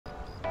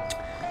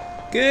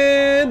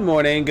Good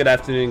morning, good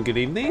afternoon, good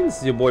evening. This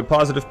is your boy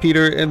Positive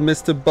Peter and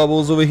Mr.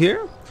 Bubbles over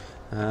here.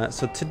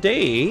 So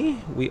today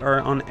we are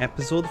on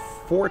episode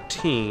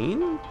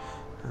 14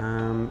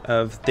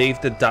 of Dave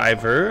the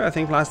Diver. I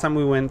think last time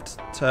we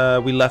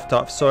left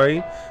off,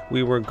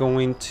 we were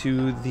going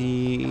to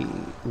the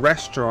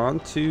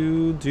restaurant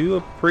to do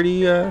a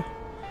pretty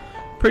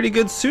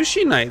good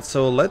sushi night.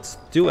 So let's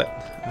do it.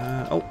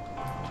 Oh,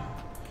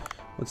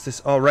 what's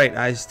this? All right,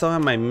 I still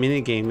have my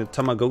mini game, the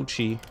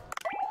Tamagotchi.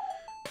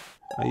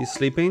 Are you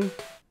sleeping?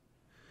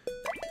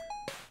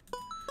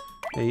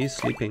 Are you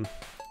sleeping?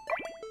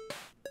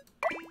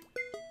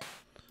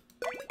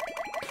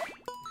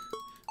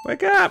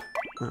 Wake up!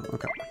 Oh,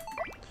 okay.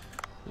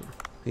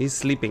 He's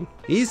sleeping.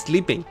 He's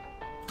sleeping.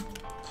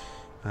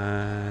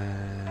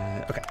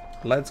 Okay,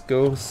 let's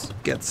go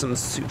get some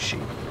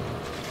sushi.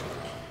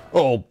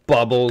 Oh,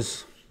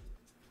 Bubbles.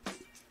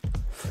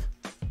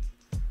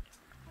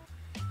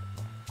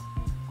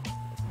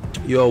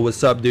 Yo,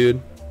 what's up,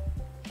 dude?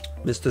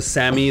 Mr.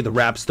 Sammy, the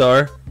rap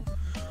star.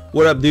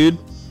 What up, dude?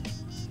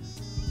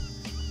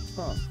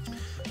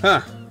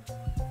 Huh.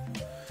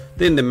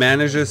 Didn't the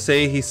manager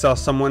say he saw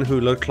someone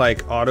who looked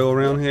like Otto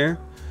around here?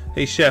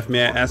 Hey, chef,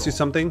 may I ask you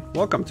something?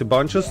 Welcome to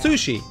Bancho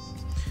Sushi.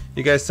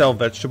 You guys sell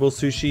vegetable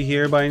sushi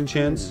here by any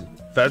chance?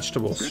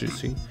 Vegetable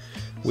sushi?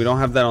 We don't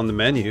have that on the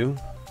menu.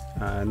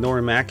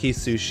 Norimaki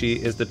sushi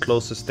is the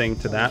closest thing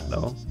to that,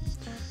 though.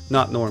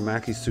 Not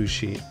Norimaki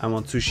sushi. I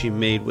want sushi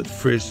made with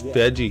fresh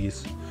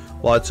veggies.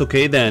 Well, it's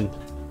okay then.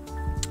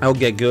 I'll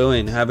get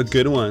going. Have a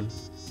good one.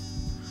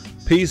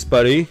 Peace,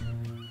 buddy.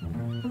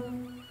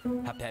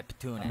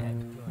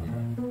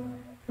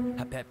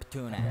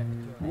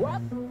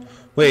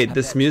 Wait,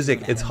 this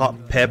music, it's Hot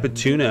Pepper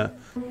Tuna,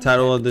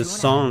 title of this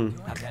song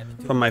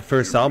from my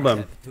first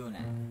album.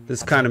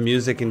 This kind of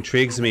music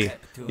intrigues me.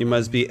 You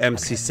must be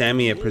MC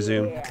Sammy, I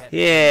presume.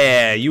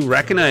 Yeah, you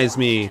recognize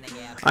me.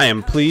 I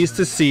am pleased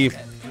to see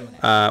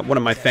one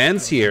of my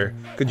fans here.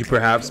 Could you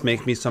perhaps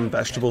make me some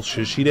vegetable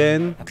sushi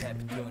then?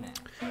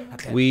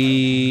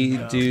 We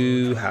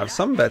do have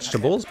some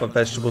vegetables, but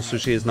vegetable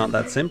sushi is not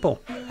that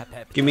simple.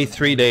 Give me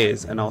 3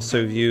 days and I'll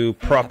serve you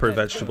proper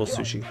vegetable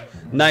sushi.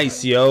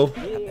 Nice, yo.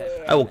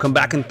 I will come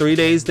back in 3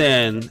 days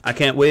then. I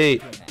can't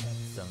wait.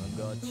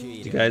 Do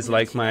you guys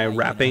like my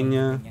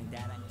rapping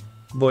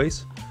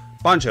voice?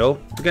 Bancho,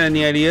 you got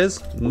any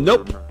ideas?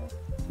 Nope.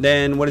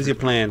 Then what is your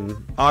plan?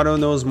 Otto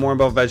knows more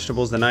about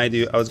vegetables than I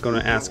do. I was going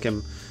to ask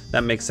him.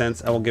 That makes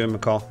sense. I will give him a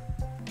call.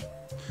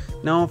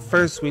 No,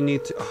 first we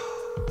need to...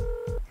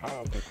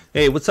 Oh.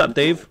 Hey, what's up,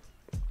 Dave?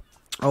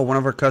 Oh, one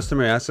of our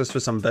customers asked us for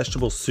some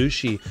vegetable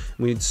sushi.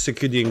 We need to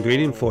secure the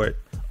ingredient for it.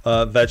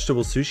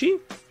 Vegetable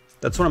sushi?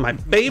 That's one of my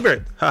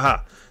favorite.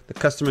 Haha. The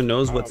customer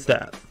knows what's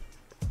that.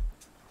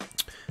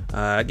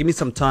 Give me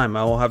some time.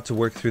 I will have to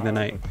work through the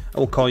night. I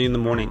will call you in the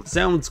morning.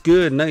 Sounds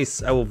good.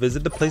 Nice. I will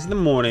visit the place in the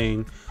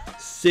morning.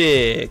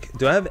 Sick.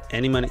 Do I have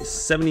any money?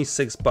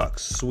 76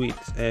 bucks. Sweet.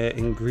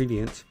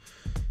 Ingredient.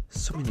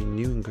 So many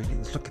new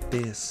ingredients. Look at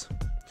this.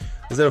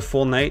 Is it a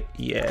full night?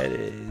 Yeah, it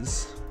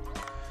is.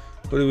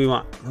 What do we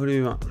want? Who do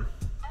we want?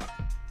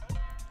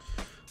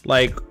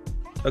 Like,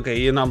 okay,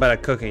 you're not bad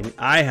at cooking.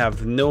 I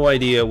have no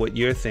idea what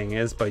your thing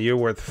is, but you're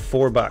worth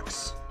 4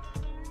 bucks.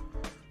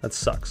 That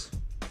sucks.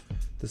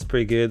 This is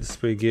pretty good. This is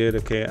pretty good.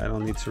 Okay, I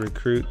don't need to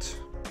recruit.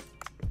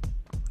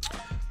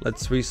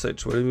 Let's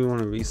research. What do we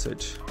want to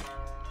research?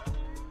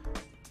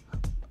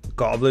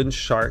 Goblin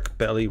shark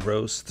belly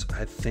roast.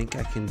 I think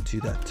I can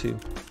do that too.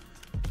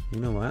 You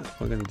know what?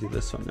 We're gonna do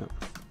this one now.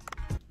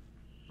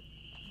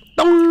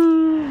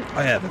 Dong!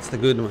 Oh yeah, that's the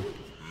good one.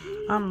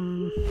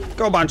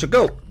 Go Bancho,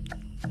 go!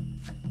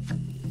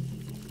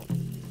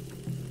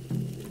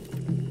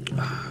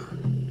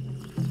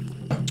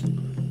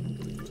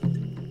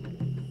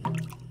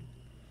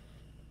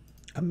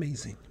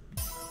 Amazing.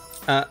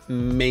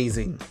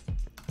 Amazing.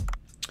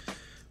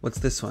 What's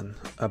this one?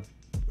 A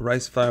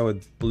rice flour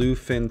with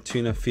bluefin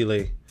tuna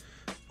fillet.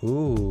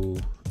 Ooh,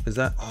 is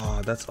that?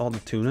 Oh, that's all the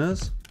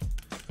tunas?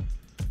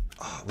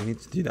 Oh, we need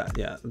to do that.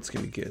 Yeah, that's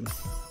gonna be good.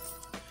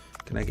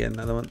 Can I get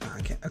another one?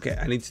 I can't. Okay,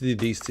 I need to do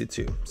these two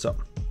too. So,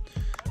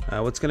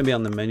 what's gonna be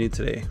on the menu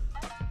today?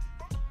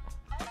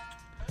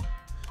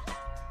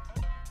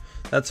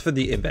 That's for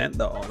the event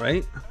though,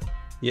 right?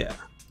 Yeah.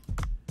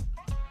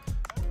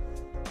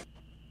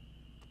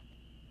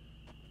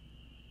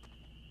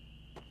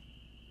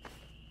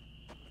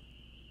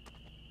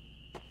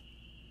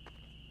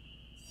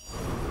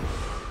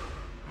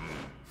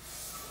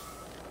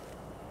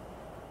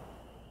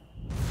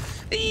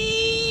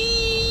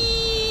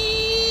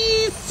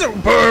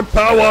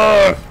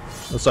 Superpower!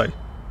 Oh, sorry.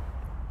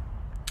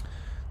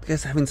 The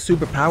guy's having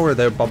superpower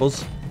there,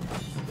 Bubbles.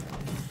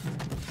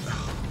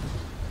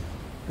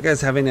 The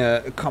guy's having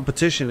a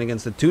competition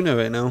against the tuna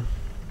right now.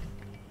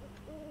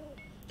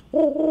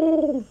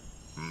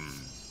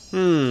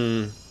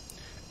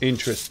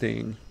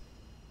 Interesting.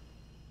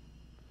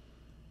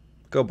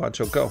 Go,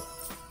 Bancho, go.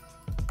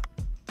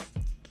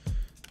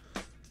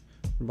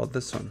 What about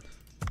this one?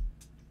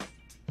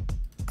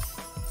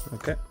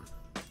 Okay.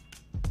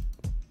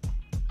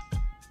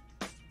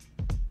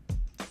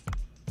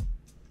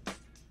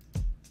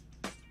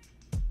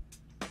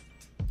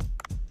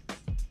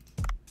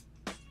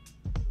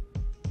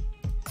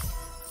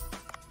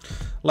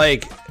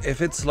 Like,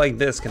 if it's like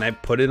this, can I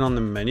put it on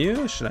the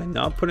menu? Should I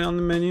not put it on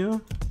the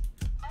menu?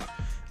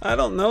 I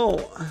don't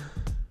know.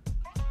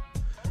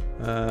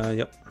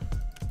 Yep.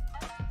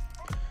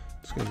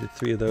 Just gonna do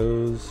 3 of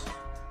those.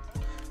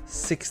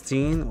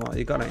 16. Well,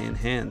 you gotta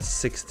enhance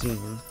 16.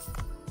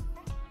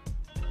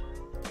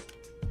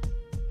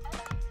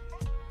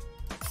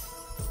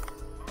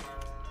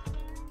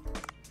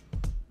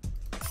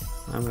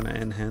 I'm gonna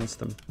enhance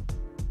them.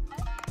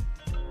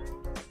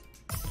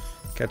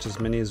 Catch as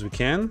many as we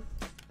can.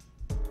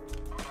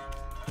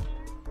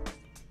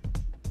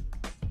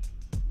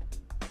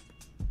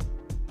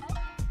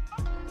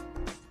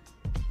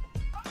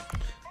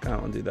 I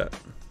don't want to do that.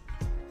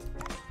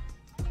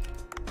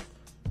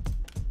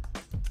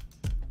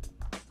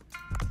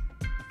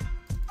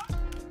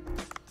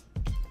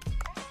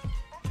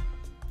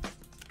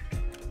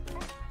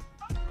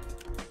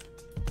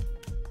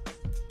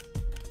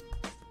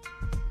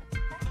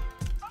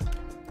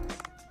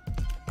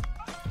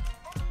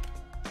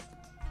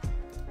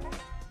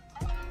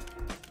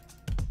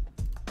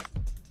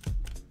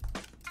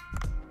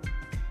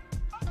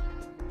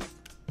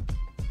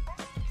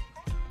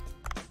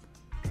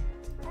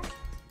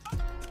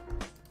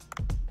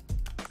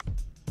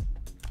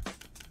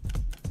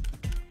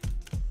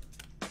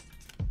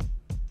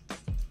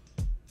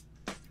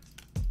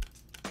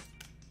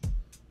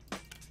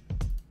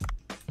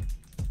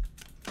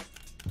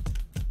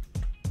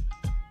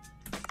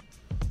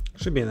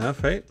 Should be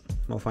enough, right?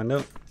 We'll find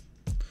out.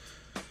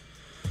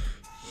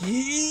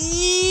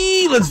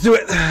 Yee, let's do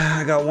it.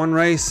 I got 1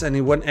 rice, I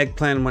need 1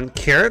 eggplant, 1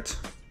 carrot.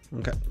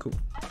 Okay, cool.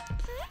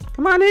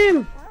 Come on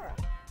in.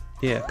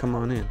 Yeah, come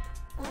on in.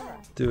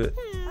 Do it.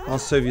 I'll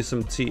serve you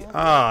some tea.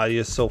 Ah,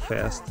 you're so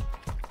fast.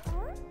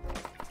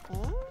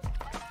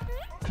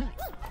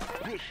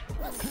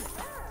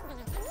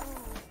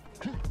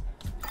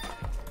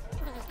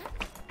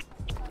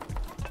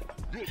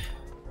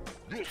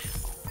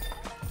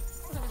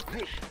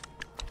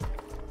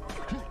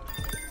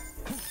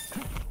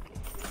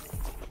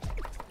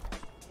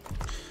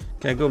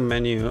 Okay, go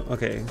menu.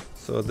 Okay,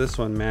 so this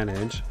one,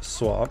 manage,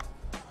 swap.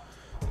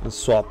 Let's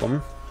swap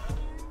them.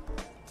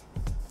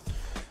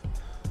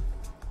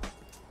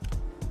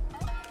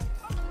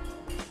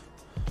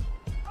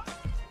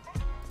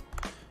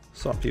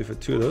 Swap you for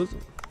 2 of those.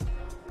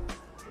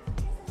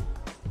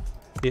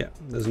 Yeah,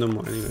 there's no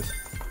more anyways.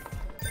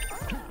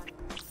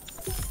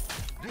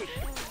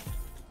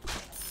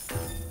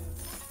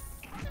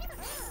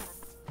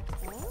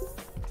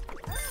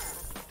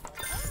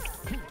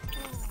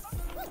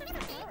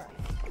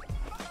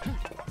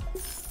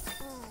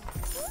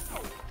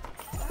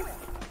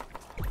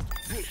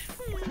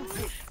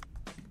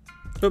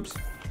 Oops.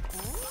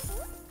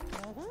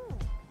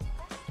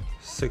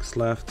 6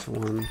 left,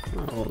 1.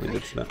 Oh, leave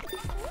it to that.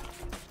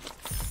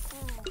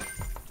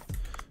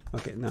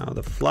 Okay, now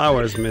the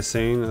flour is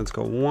missing. Let's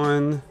go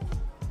 1.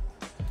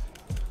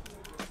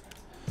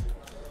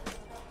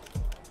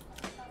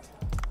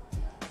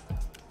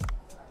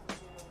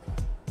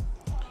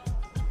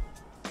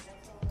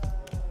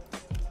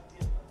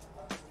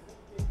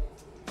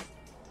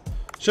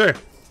 Sure.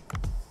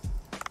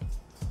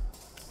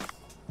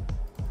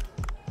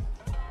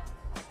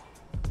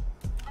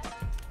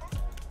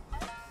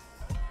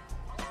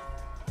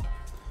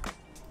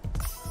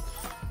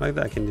 Like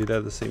that, I can do that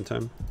at the same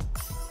time.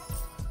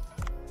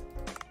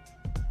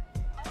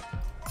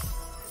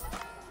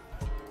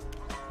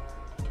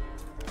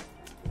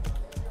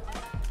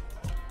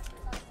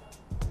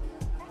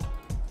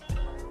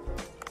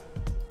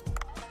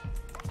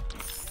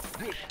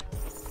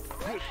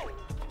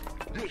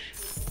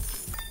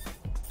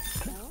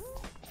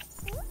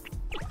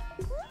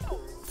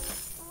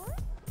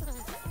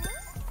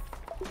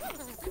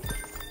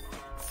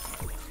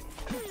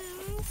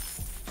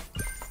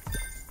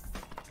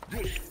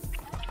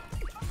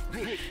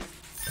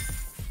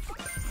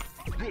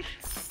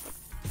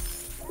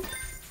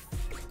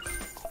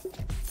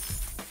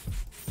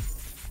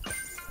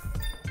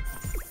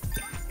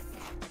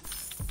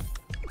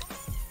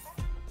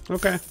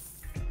 Okay.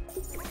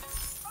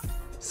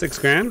 6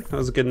 grand. That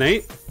was a good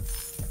night.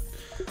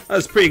 That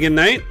was a pretty good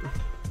night.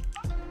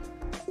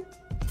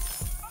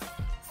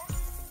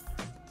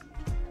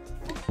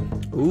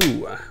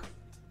 Ooh.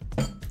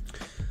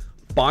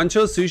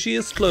 Boncho Sushi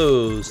is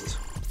closed.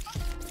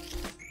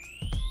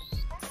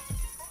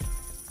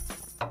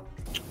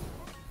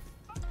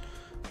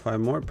 Five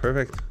more.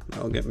 Perfect.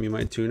 That'll get me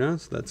my tuna,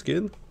 so that's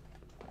good.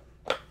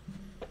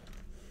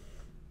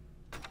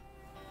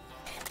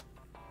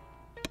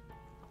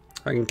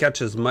 I can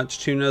catch as much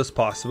tuna as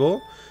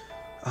possible.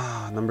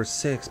 Ah, number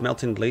 6,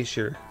 Melting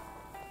Glacier.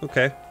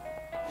 Okay.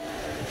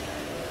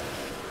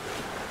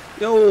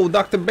 Yo,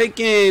 Dr.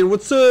 Bacon,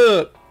 what's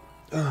up?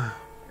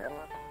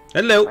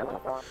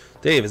 Hello.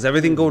 Dave, is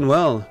everything going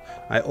well?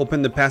 I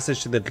opened the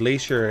passage to the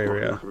glacier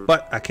area,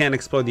 but I can't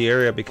explore the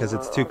area because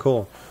it's too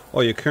cold.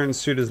 Oh, your current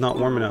suit is not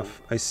warm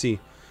enough. I see.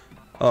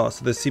 Oh,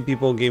 so the sea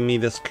people gave me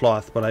this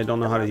cloth, but I don't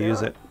know how to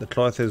use it. The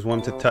cloth is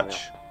one to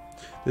touch.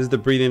 This is the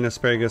breathing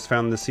asparagus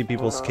found in the Sea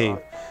People's cave.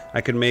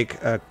 I could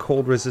make a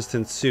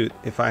cold-resistant suit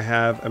if I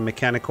have a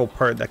mechanical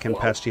part that can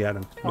patch the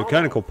atom.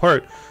 Mechanical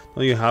part?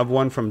 Don't you have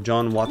one from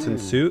John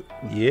Watson's suit?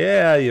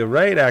 Yeah, you're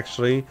right,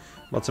 actually.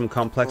 About some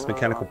complex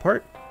mechanical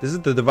part. This is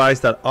the device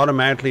that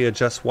automatically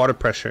adjusts water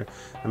pressure.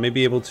 I may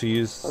be able to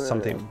use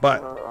something,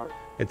 but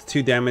it's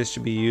too damaged to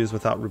be used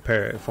without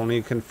repair. If only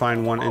you can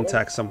find one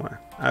intact somewhere.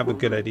 I have a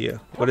good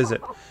idea. What is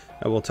it?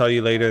 I will tell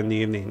you later in the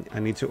evening. I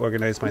need to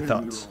organize my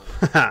thoughts.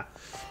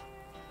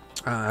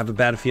 I have a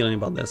bad feeling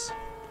about this.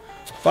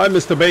 Bye,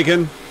 Mr.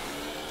 Bacon.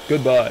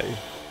 Goodbye.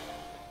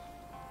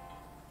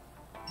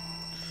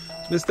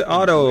 Mr.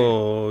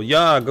 Otto.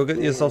 Yeah, go get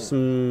yourself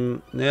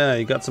some... Yeah,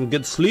 you got some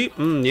good sleep?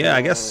 Yeah,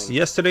 I guess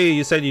yesterday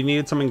you said you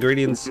needed some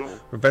ingredients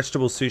for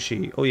vegetable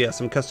sushi. Oh yeah,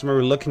 some customer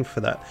were looking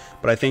for that.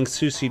 But I think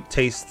sushi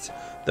tastes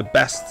the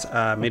best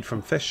made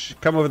from fish.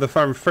 Come over to the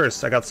farm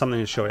first. I got something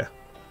to show you.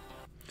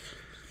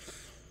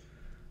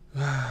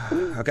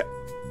 Okay.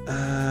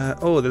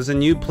 Oh, there's a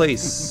new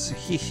place.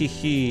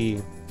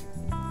 Hee.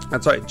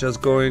 That's right,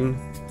 just growing.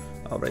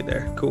 Oh, right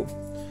there. Cool.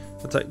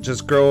 That's right,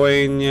 just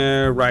growing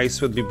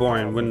rice would be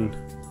boring,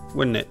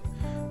 wouldn't it?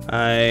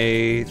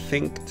 I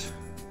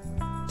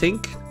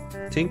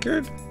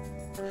tinkered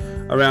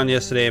around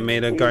yesterday and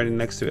made a garden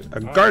next to it.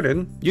 A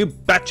garden? You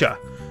betcha!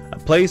 A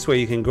place where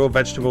you can grow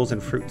vegetables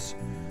and fruits.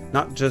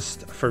 Not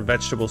just for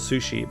vegetable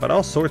sushi, but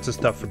all sorts of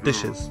stuff for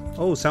dishes.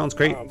 Oh, sounds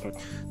great.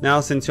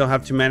 Now, since you'll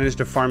have to manage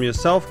the farm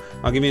yourself,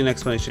 I'll give you an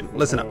explanation.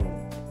 Listen up.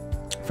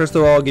 First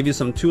of all, I'll give you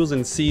some tools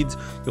and seeds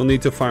you'll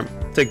need to farm.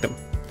 Take them.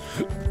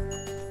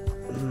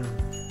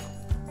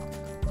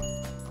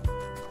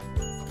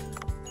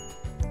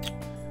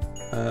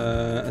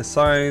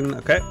 Assign.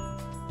 Okay.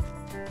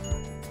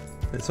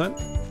 This one.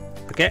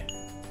 Okay.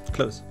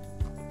 Close.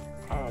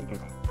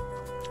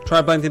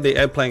 Try planting the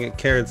eggplant and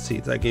carrot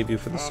seeds I gave you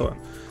for the soil.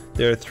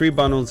 There are 3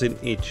 bundles in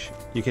each.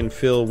 You can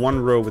fill 1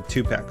 row with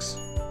 2 packs.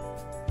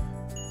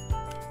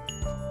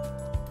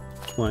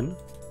 1,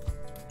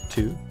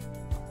 2,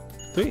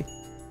 3.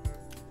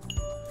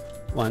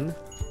 1,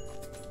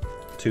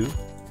 2,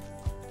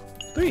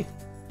 3.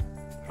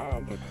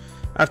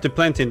 After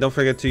planting, don't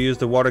forget to use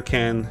the water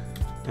can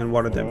and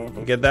water them.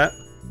 You get that?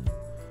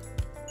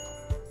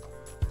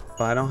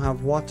 But I don't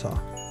have water.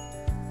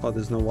 Oh,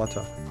 there's no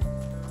water.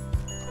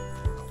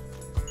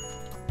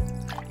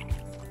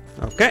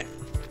 Okay.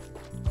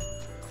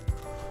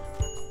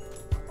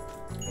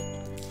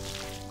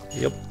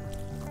 Yep.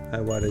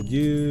 I watered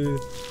you.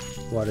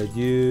 Watered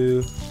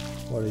you.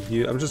 Watered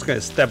you. I'm just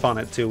gonna step on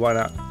it too. Why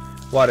not?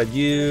 Watered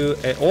you.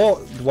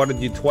 Oh, watered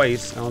you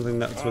twice. I don't think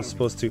that's what's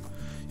supposed to.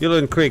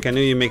 Yulin Creek, I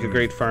knew you make a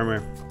great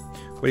farmer.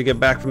 What you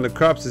get back from the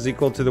crops is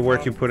equal to the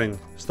work you put in.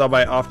 Stop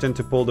by often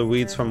to pull the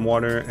weeds from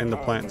water and the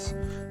plants.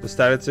 The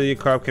status of your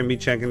crop can be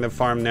checked in the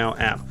Farm Now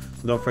app,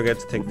 so don't forget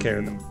to take care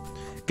of them.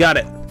 Got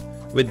it!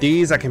 With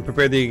these, I can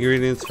prepare the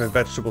ingredients for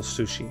vegetable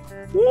sushi.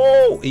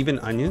 Whoa! Even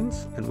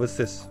onions? And what's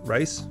this?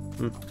 Rice?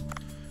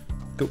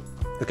 Cool.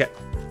 Okay.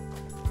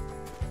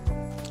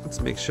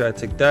 Let's make sure I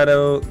take that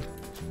out.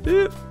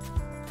 Beep.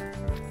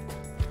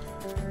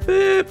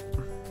 Beep.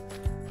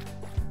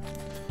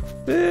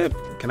 Beep.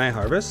 Can I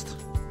harvest?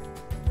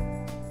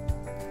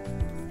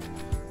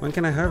 When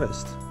can I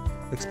harvest?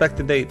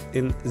 Expected date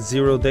in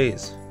 0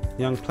 days.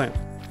 Young plant.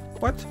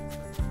 What?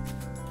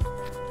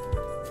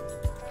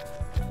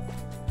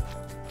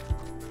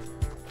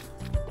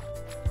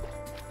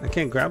 I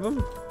can't grab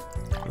them?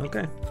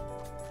 Okay.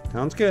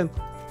 Sounds good.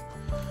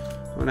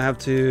 I'm gonna have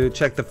to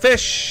check the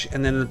fish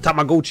and then the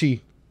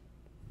Tamagotchi.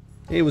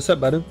 Hey, what's up,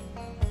 buddy?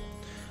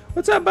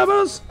 What's up,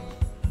 Bubbles?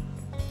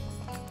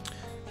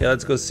 Okay,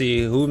 let's go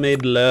see who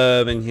made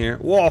love in here.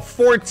 Whoa,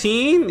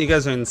 14? You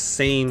guys are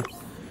insane.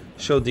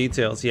 Show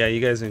details. Yeah, you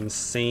guys are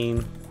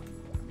insane.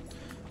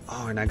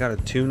 Oh, and I got a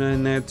tuna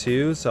in there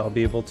too, so I'll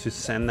be able to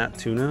send that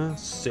tuna.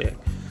 Sick.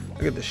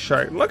 Look at the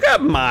shark. Look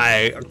at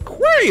my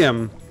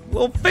aquarium.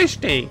 Little fish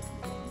tank.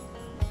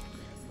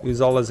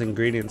 Use all his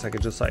ingredients. I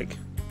could just like,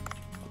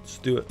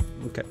 just do it.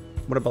 Okay.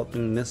 What about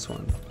in this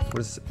one? What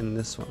is in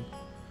this one?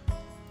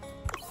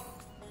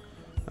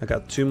 I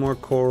got 2 more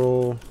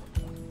coral.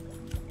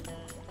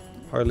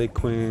 Harley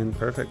Quinn.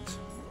 Perfect.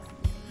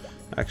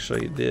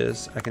 Actually,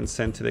 this I can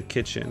send to the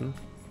kitchen.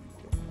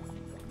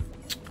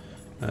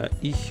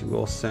 Ich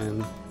will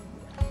send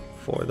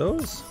 4 of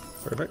those.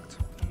 Perfect.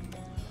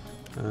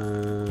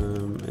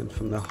 And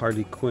from the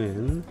Harley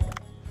Quinn,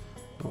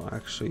 I'll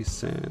actually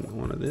send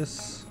 1 of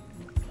this,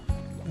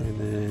 and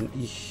then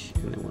ich,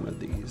 and then 1 of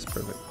these.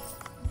 Perfect.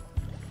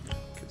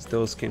 Because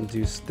those can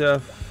do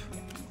stuff.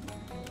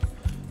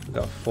 We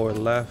got 4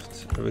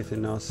 left.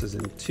 Everything else is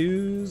in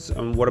 2s.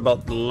 And what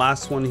about the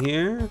last one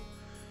here?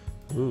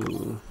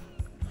 Ooh.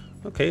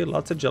 Okay,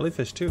 lots of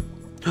jellyfish too.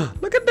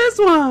 Look at this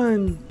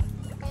one!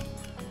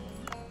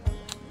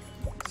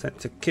 Sent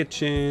to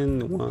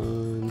kitchen.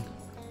 1,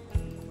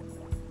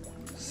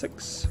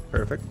 6.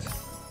 Perfect.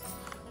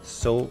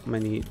 So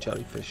many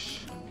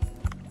jellyfish.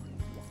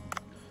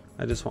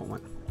 I just want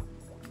 1.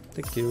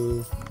 Thank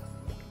you.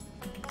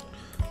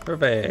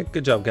 Perfect.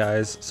 Good job,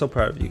 guys. So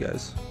proud of you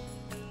guys.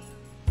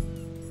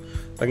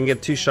 If I can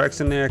get 2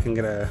 sharks in there, I can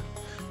get a...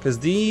 Because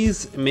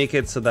these make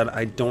it so that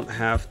I don't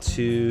have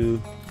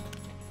to...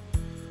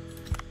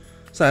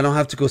 So I don't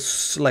have to go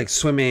like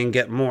swimming and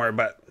get more.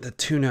 But the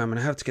tuna, I'm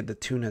gonna have to get the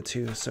tuna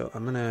too. So what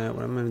I'm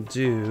gonna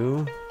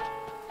do...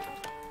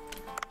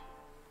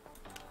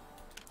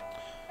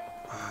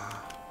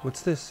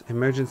 What's this?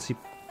 Emergency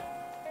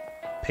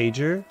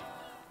pager?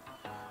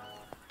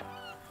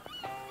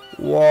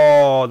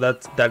 Whoa,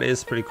 that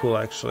is pretty cool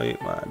actually.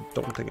 But I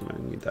don't think I'm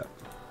gonna need that.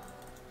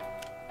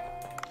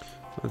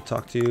 I'm gonna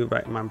talk to you.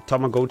 Right, my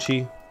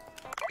Tamagotchi.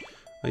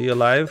 Are you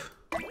alive?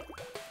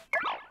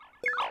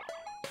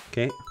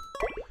 Okay.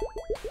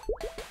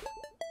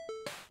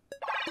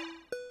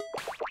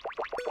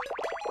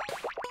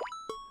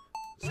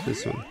 What's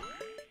this one?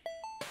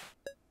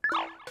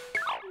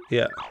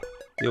 Yeah,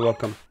 you're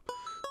welcome.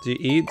 Do you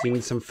eat? Do you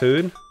need some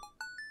food?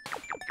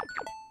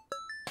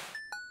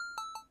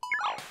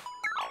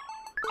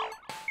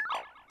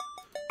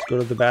 Let's go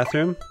to the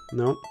bathroom?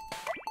 No.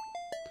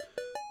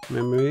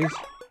 Memories?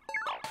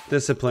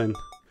 Discipline.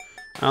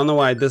 I don't know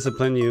why I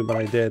disciplined you, but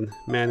I did.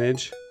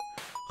 Manage.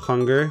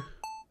 Hunger.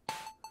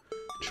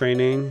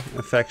 Training.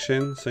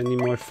 Affection. So I need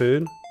more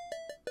food.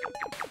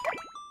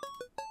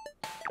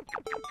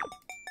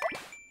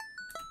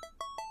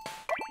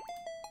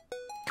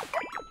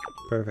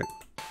 Perfect.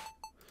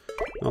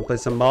 I'll play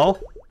some ball.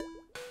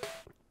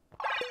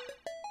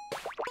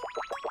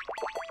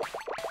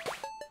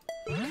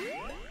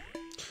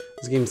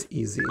 This game's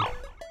easy.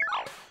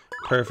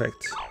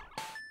 Perfect.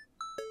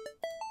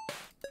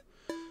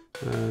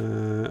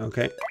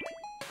 Okay.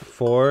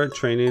 4,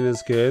 training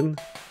is good.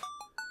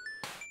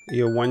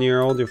 You're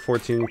 1-year-old, you're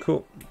 14,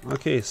 cool.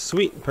 Okay,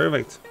 sweet,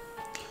 perfect.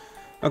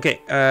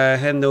 Okay,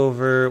 hand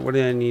over, what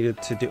did I need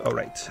to do? Oh,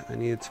 right, I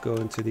needed to go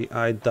into the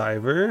eye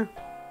diver.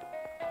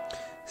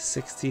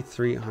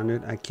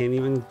 6,300, I can't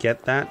even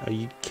get that. Are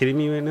you kidding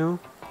me right now?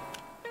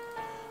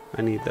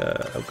 I need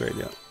the upgrade,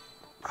 yeah.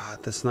 Ah,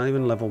 that's not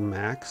even level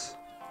max.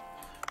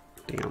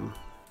 Damn.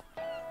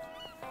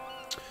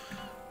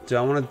 Do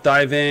I want to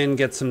dive in,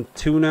 get some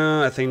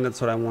tuna? I think that's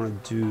what I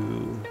want to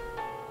do.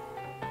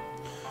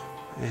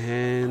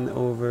 And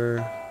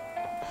over.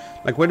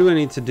 Like, what do I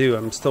need to do?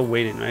 I'm still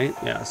waiting, right?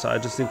 Yeah, so I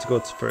just need to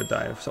go for a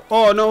dive. So,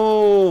 oh no!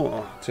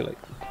 Oh, too late.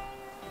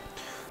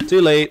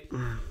 Too late.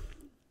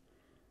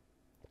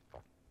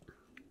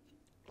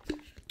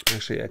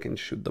 Actually, I can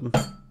shoot them.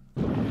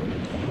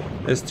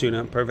 There's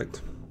tuna,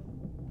 perfect.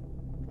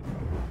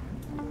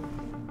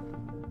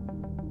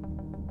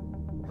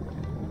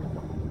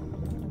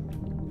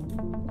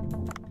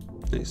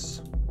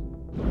 Nice.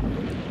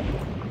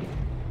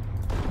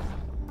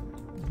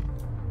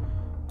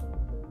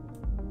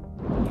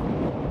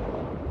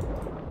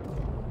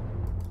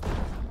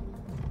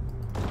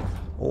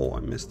 Oh, I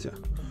missed you.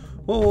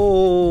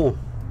 Oh,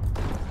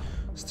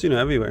 there's tuna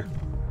everywhere.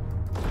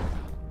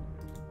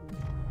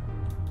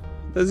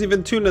 There's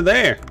even tuna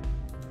there.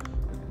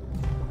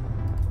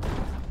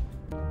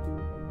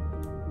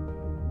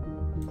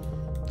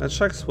 That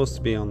shark's supposed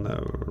to be on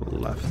the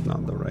left,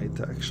 not the right,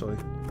 actually.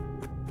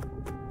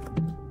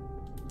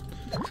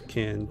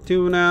 Canned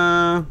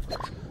tuna,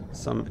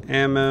 some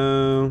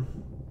ammo.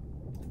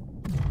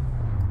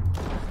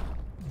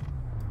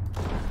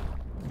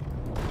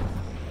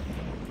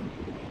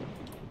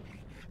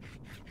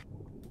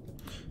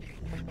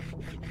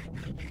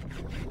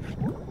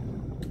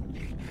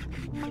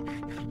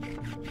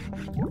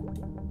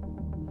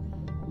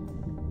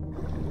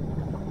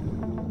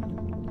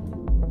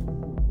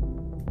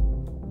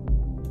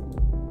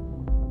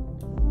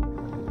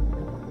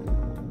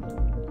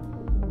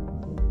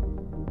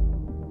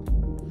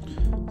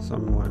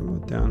 Some ammo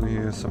down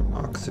here, some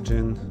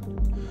oxygen.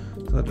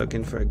 So I'm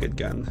looking for a good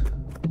gun.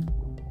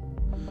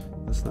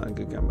 That's not a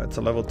good gun, but it's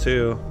a level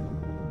 2.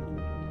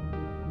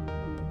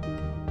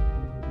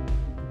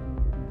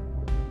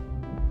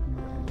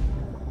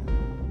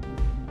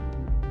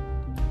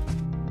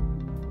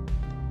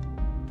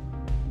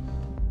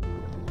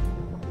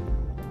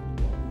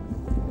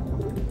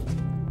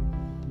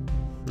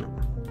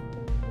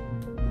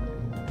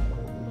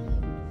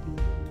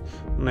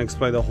 I'm gonna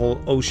explore the whole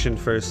ocean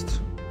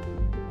first.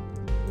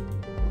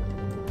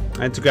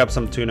 I need to grab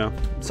some tuna.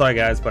 Sorry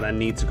guys, but I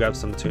need to grab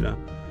some tuna.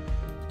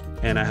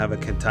 And I have a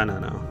katana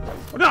now.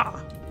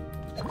 Wada!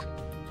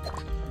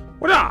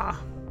 Wada!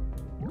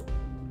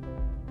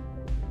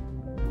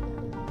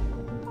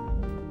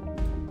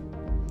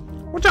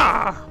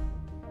 Wada!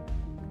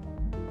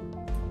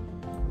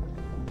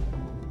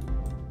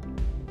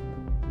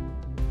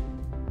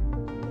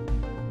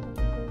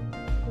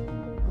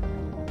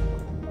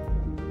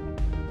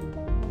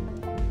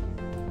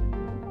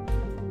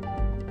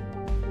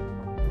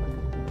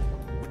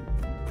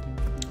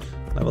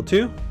 Level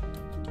 2?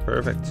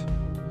 Perfect.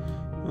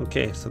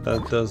 Okay, so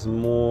that does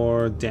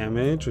more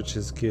damage, which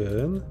is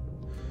good.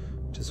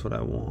 Just what I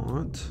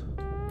want.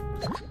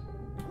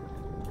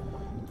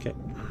 Okay.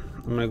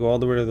 I'm gonna go all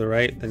the way to the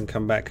right, then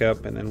come back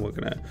up, and then we're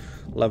gonna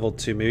level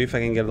 2. Maybe if I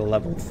can get a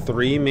level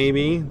 3,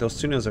 maybe. Those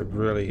tunas are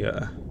really,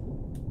 they're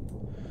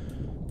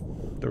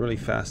really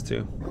fast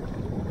too.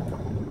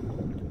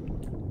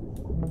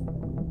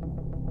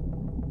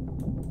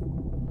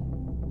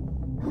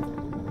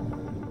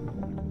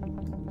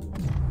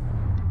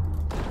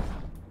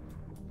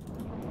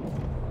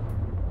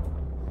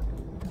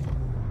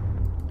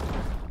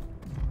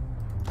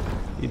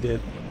 You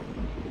did.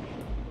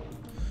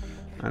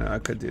 I know I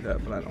could do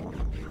that, but I don't want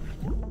to.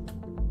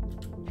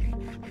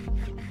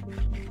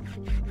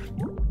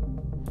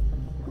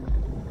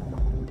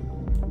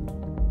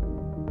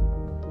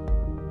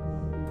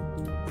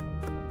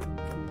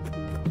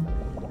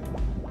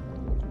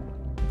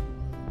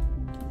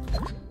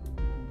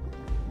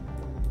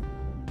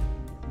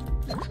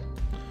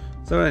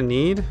 Is that what I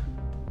need?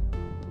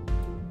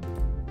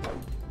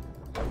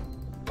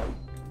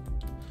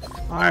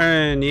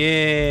 Iron,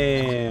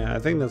 yeah. I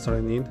think that's what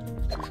I need.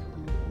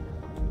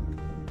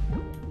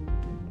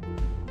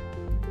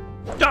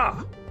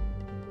 Ah!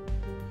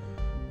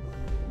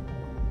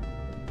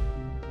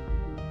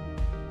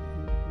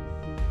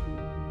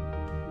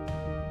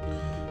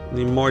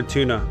 Need more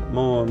tuna.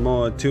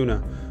 More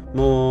tuna.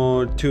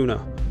 More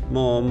tuna.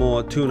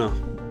 More tuna.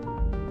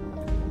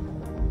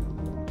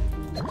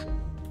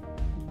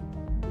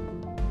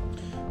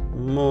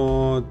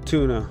 More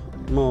tuna.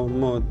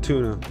 More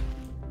tuna.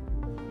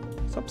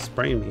 Stop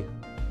spraying me.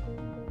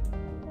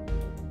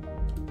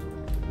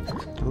 I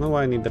don't know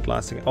why I need the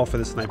glass again. Oh, for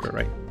the sniper,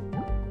 right?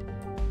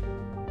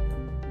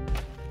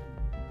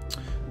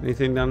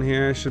 Anything down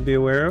here I should be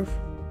aware of?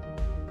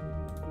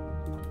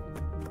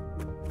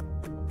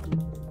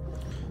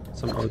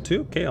 Some O2.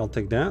 Okay, I'll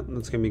take that.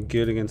 That's gonna be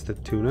good against the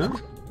tuna.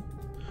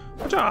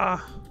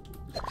 Ah!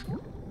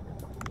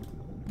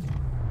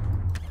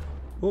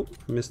 Oh,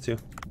 I missed you.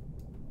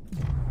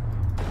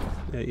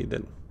 Yeah, you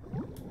did.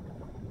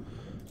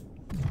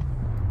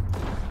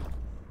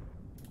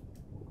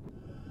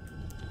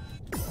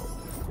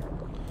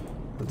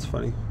 That's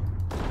funny.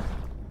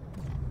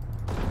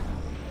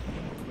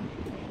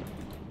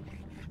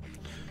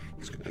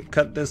 Just gonna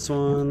cut this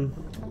one.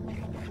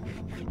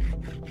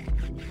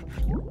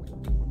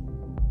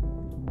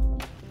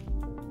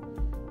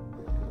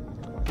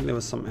 I think there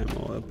was some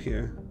ammo up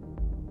here.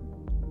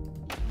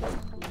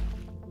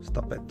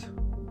 Stop it.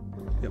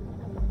 Yep.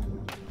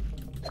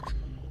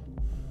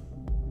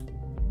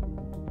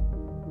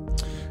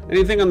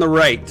 Anything on the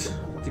right?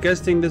 Do you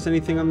guys think there's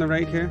anything on the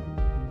right here?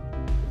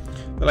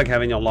 I feel like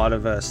having a lot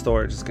of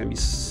storage is gonna be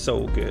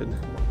so good.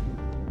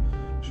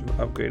 Should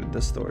have upgraded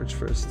the storage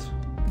first.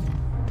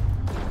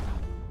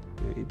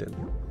 Yeah, you did.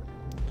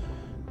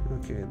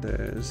 Okay,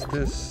 there's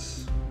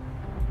this.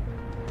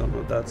 Don't know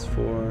what that's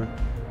for.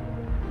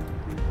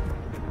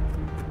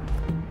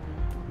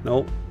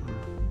 Nope.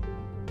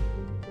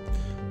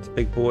 It's a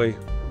big boy.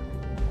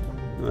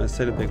 No, I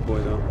said a big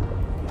boy though.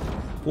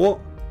 What?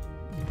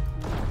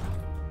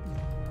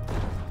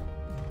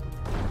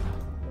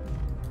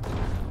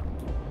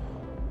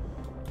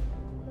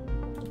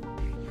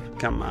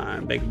 Come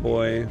on, big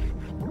boy.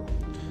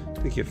 I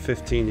think you're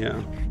 15,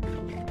 yeah.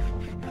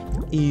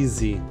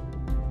 Easy.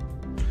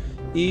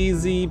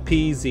 Easy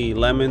peasy,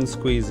 lemon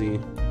squeezy.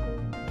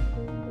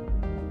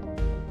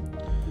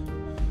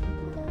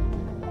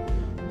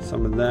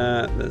 Some of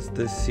that. There's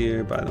this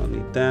here, but I don't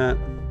need that.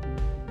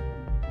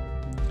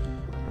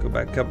 Go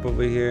back up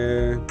over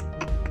here.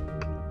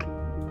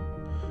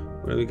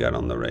 What do we got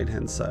on the right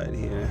hand side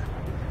here?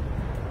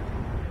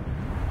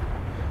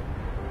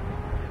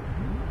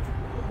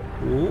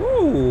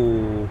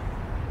 Ooh!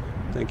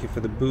 Thank you for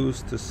the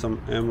boost. There's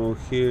some ammo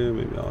here.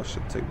 Maybe I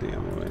should take the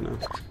ammo right now.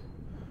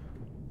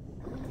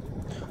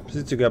 Just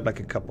need to grab like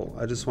a couple.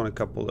 I just want a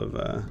couple of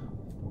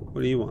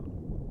what do you want?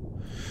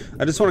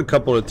 I just want a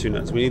couple of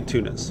tunas. We need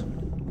tunas.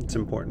 It's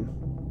important.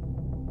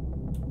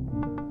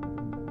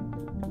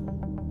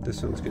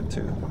 This one's good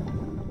too.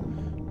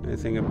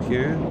 Anything up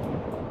here?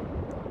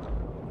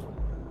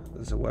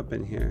 There's a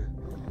weapon here.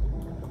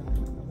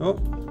 Oh!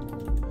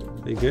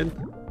 Are you good?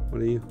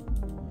 What are you?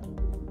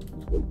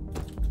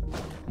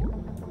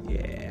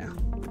 Yeah.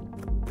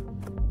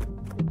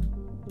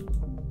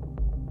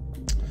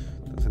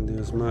 Doesn't do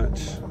as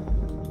much.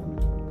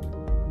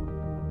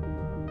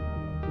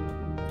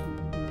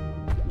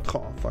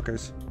 Oh,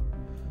 fuckers.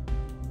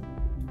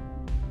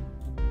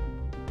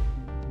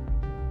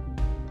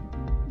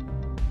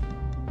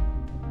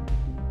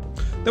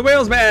 The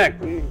whale's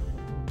back!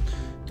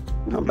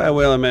 Not bad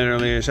whale I met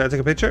earlier. Should I take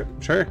a picture?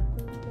 Sure.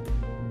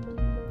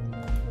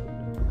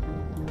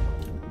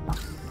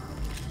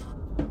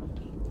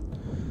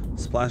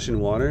 Splashing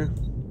water.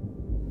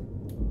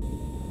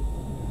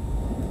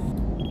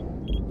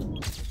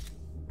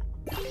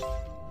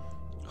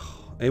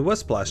 It was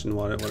splashing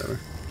water, whatever.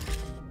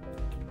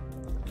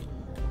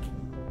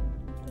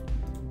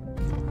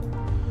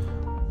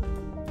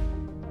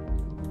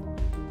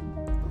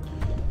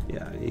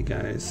 Yeah, you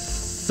guys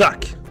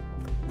suck.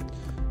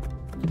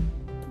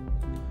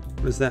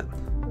 What is that?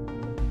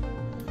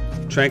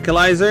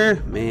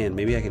 Tranquilizer? Man,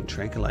 maybe I can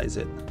tranquilize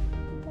it.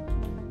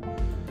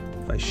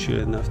 If I shoot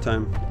it enough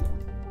time.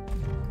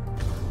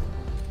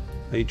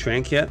 Are you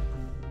trank yet?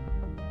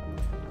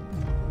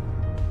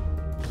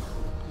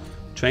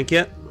 Trank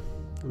yet?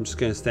 I'm just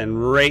gonna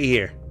stand right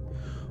here.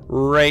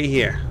 Right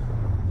here.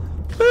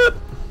 Boop.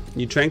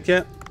 You tranked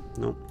yet?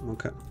 No,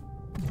 okay.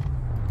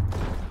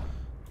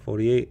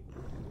 48.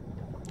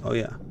 Oh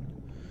yeah.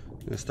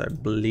 I'm gonna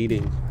start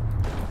bleeding.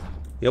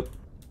 Yep.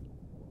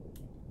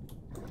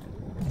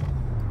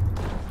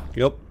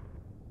 Yep.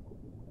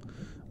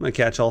 I'm gonna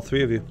catch all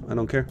 3 of you. I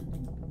don't care.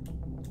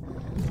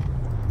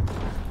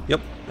 Yep.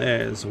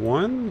 There's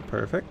one.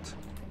 Perfect.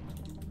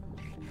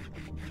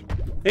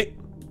 Hey.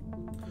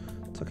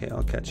 It's okay.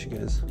 I'll catch you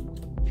guys.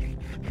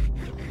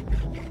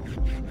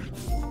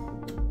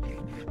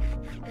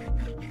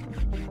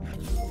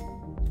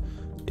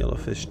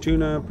 Yellowfish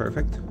tuna.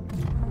 Perfect.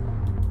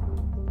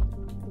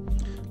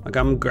 Like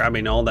I'm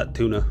grabbing all that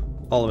tuna.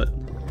 All of it.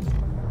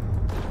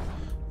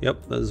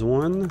 Yep. There's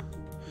one.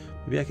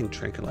 Maybe I can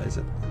tranquilize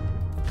it.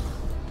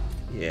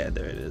 Yeah,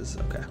 there it is.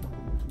 Okay.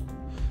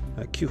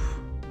 Q.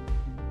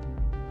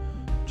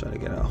 Try to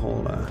get a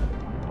hold of.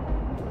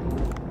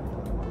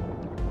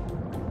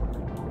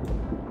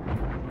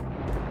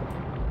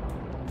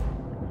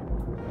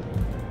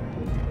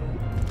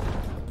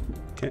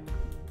 Okay.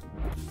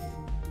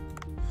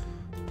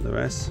 The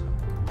rest.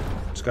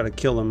 Just gotta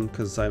kill them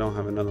because I don't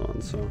have another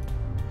one, so.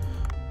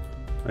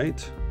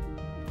 Right?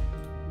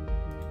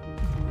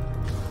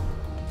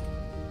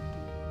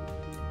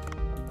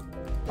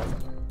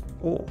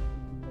 Oh.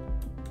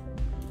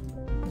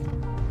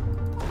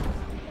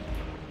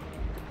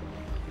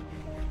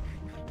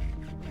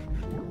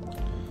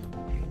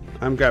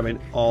 I'm grabbing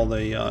all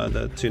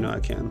the tuna I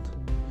can.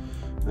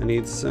 I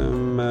need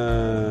some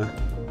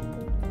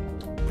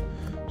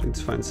need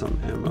to find some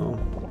ammo.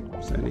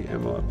 Is there any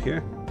ammo up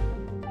here?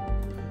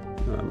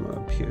 No ammo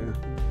up here.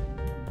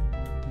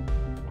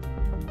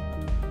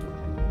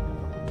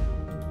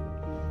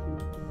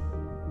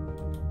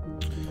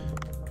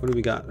 What do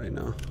we got right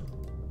now?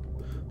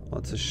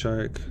 Lots of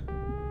shark.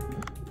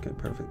 Okay,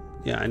 perfect.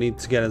 Yeah, I need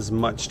to get as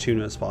much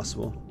tuna as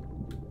possible.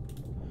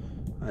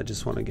 I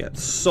just want to get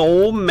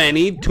so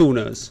many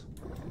tunas.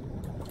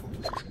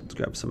 Let's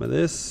grab some of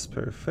this.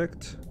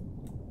 Perfect.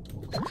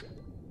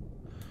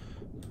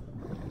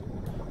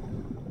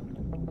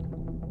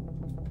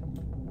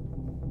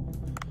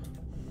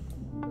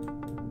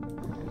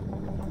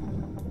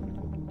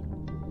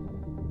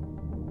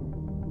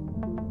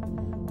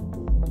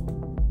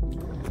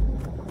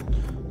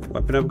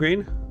 Weapon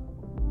upgrade?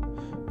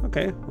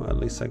 Okay, well at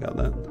least I got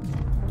that.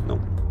 Nope.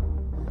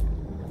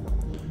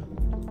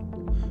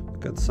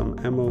 Got some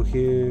ammo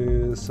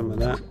here, some of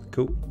that.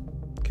 Cool.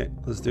 Okay,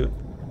 let's do it.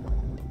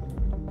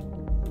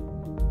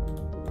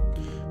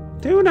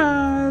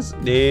 Tunas!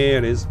 There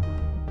it is.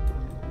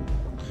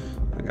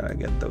 I gotta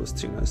get those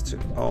tunas too.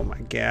 Oh my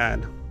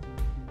god.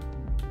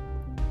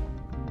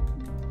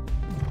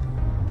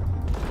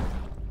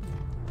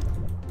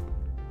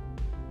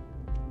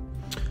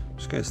 I'm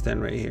just gonna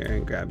stand right here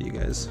and grab you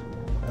guys.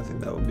 I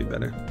think that would be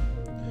better.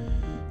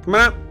 Come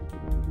on up!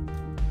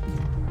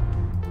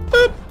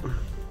 Boop!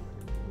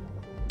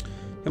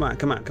 Come on,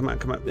 come on, come on,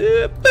 come on.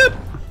 Boop, boop.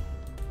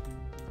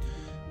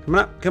 Come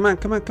on up, come on,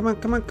 come on, come on,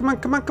 come on, come on,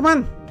 come on, come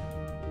on.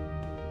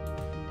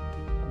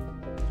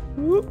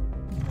 Whoop.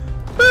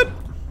 Boop.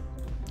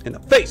 In the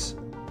face.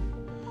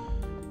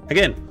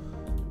 Again.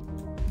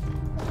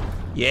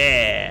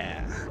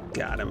 Yeah.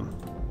 Got him.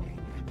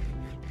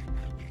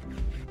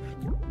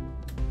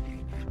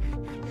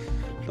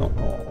 Oh,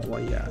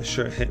 well, yeah,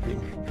 sure hit me.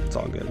 It's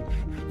all good.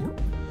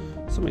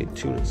 So many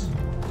tunas.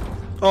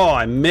 Oh,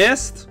 I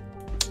missed.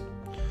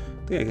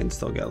 I think I can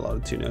still get a lot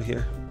of tuna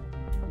here.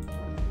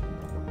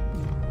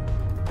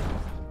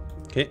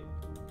 Okay.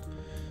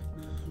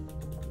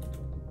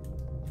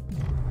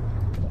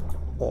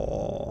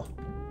 Oh,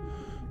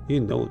 you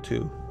know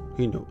too.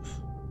 He knows.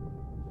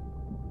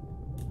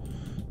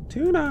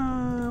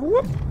 Tuna.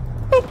 Whoop.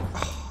 Whoop.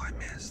 Oh, I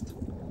missed.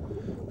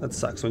 That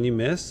sucks. When you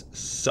miss,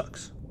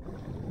 sucks.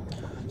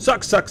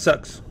 Sucks, sucks,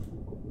 sucks.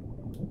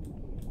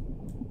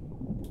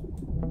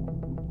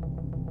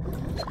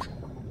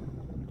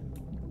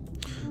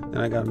 And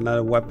I got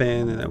another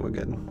weapon, and then we're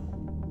good.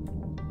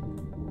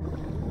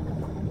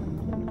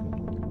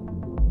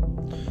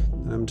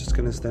 And I'm just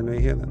gonna stand right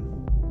here then.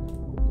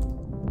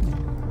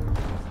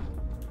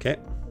 Okay.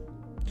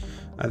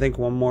 I think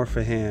one more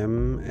for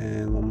him,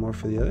 and one more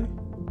for the other.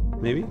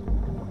 Maybe?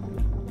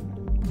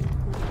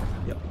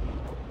 Yep.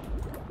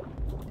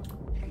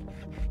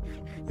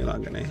 You're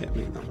not gonna hit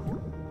me, though.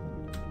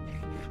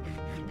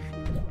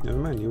 Never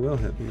mind, you will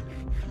hit me.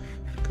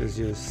 Because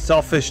you're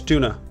selfish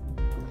tuna.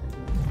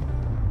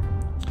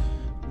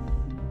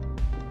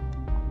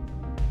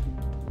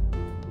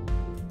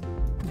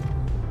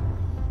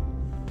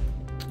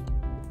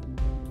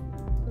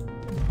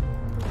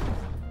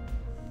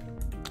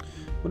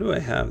 What do I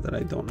have that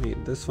I don't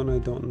need? This one I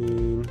don't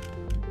need.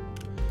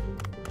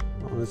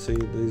 Honestly,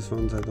 these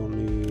ones I don't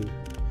need.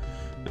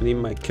 I need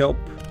my kelp.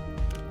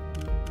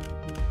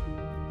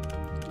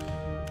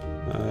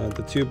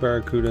 The 2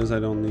 barracudas I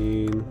don't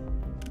need.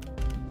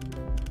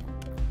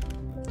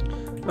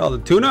 All the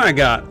tuna I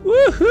got.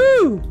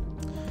 Woohoo!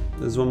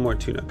 There's one more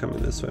tuna coming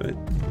this way, right?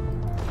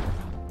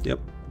 Yep.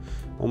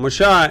 One more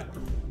shot.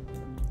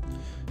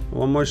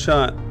 One more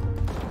shot.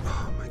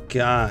 Oh my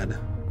god.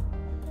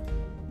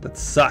 That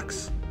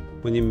sucks.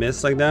 When you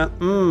miss like that.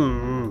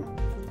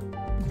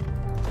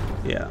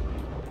 Yeah.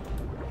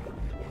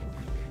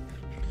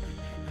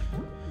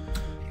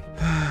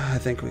 I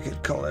think we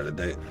could call it a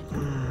day.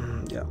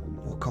 Yeah,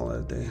 we'll call it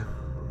a day.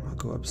 I'll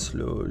go up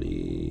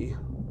slowly.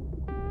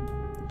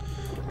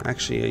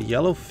 Actually, a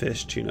yellow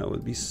fish tuna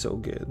would be so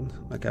good.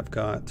 Like I've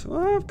got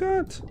a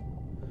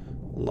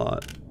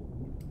lot.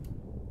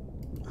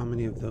 How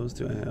many of those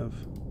do I have?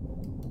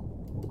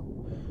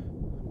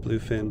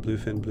 Bluefin,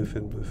 bluefin,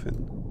 bluefin,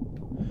 bluefin.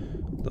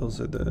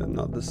 Those are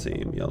not the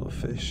same yellow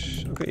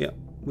fish. Okay, yeah,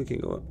 we can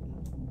go up.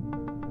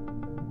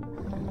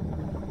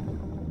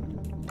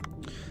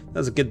 That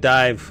was a good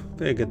dive.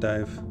 Very good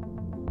dive.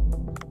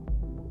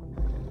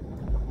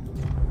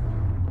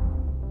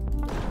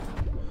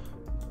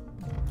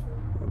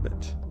 Oh,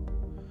 bitch.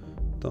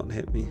 Don't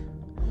hit me.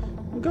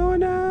 I'm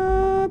going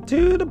up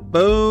to the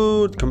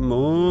boat. Come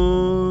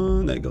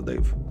on. There you go,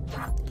 Dave.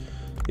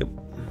 Yep.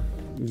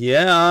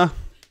 Yeah.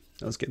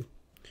 That was good.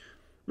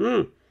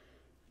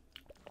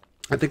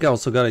 I think I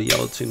also got a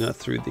yellow tuna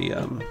through the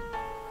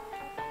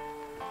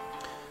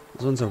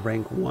This one's a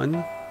rank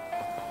 1.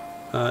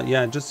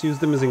 Yeah, just use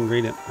them as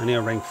ingredient. I need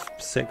a rank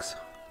 6.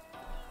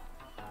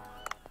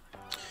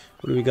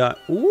 What do we got?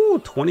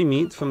 Ooh, 20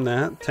 meat from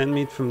that, 10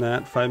 meat from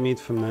that, 5 meat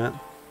from that.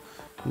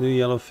 New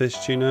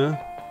yellowfish tuna.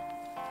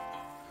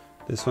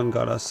 This one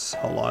got us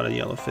a lot of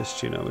yellowfish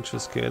tuna, which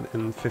was good.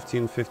 And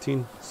 15.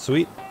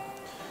 Sweet.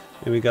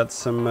 And we got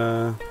some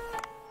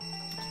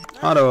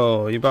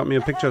Otto, you brought me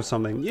a picture of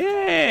something.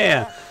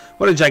 Yeah!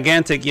 What a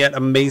gigantic yet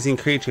amazing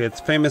creature. It's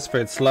famous for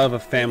its love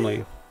of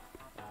family.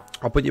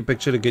 I'll put your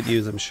picture to good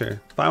use, I'm sure.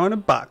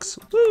 500 bucks.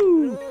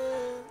 Woo!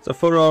 It's a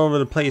photo all over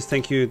the place.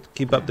 Thank you.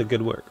 Keep up the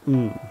good work.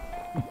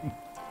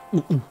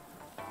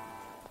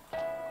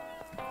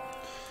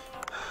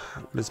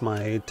 What is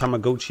my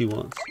Tamagotchi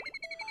wants?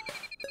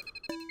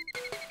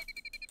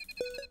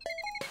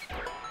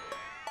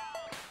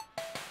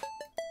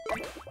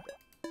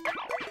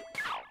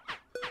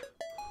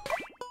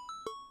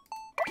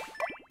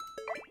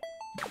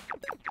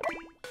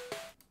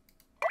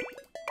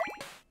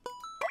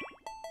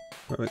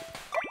 Perfect.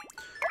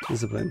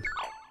 Discipline.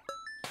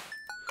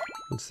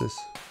 What's this?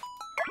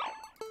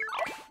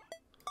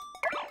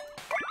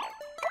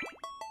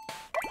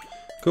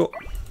 Cool.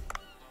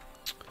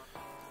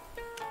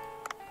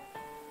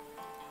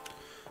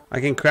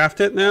 I can craft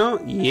it now?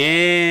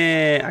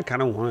 Yeah! I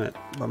kind of want it,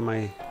 but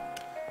my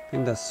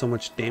thing does so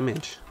much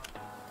damage.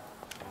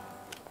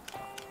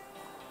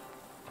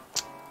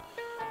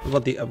 What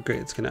about the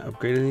upgrades? Can I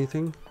upgrade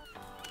anything?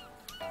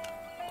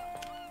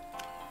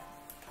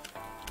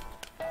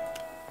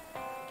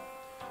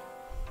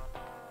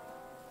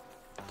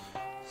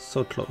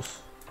 So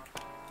close.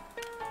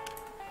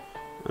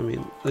 I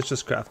mean, let's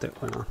just craft it.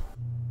 Why not?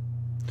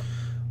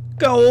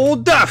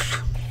 Gold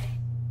duff!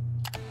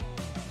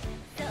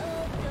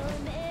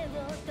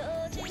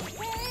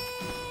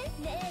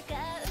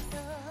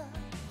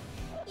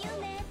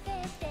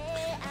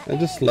 I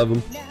just love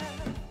him.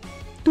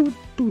 Doo,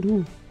 doo,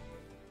 doo.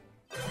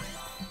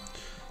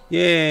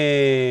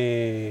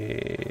 Yay!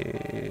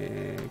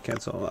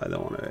 Cancel. I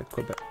don't want to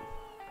equip it.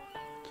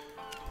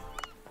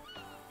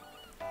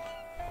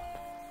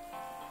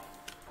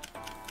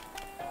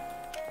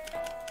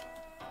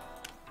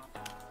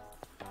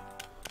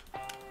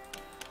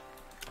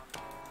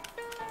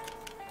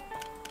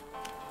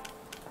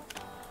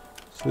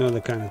 No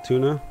other kind of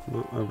tuna.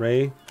 No,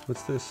 array.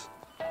 What's this?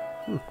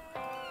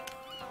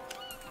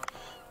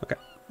 Okay.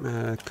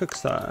 Cook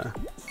star.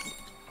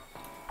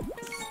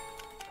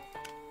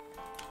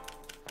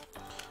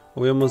 Are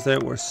we almost there?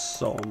 We're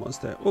so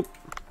almost there. Oop.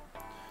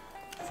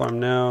 Farm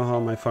now. How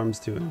are my farms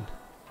doing?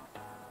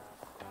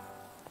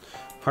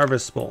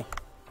 Harvest bowl.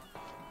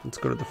 Let's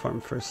go to the farm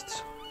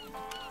first.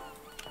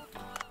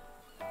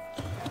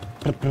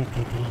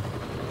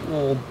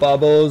 Oh,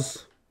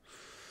 bubbles.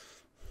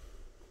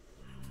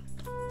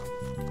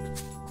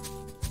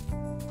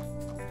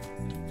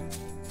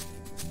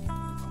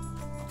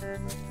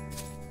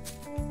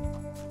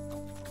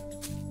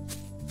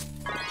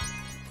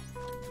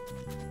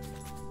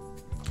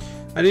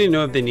 I didn't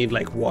know if they need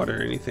like water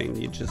or anything.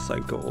 You just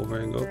like go over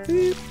and go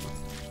beep.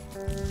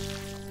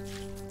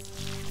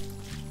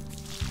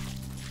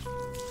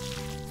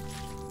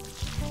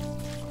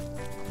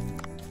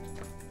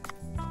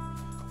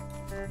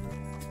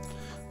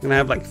 I'm gonna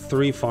have like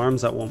 3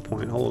 farms at one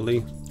point.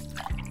 Holy.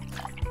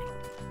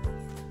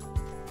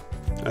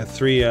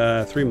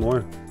 3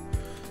 more.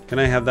 Can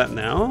I have that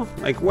now?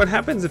 Like, what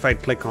happens if I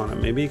click on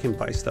it? Maybe you can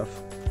buy stuff.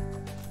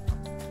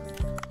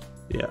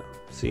 Yeah,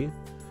 see?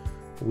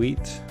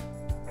 Wheat.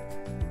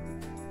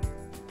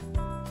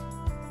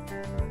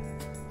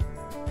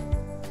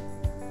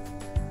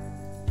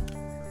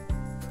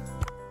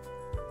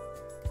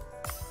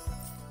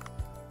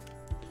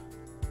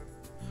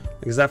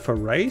 Is that for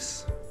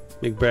rice?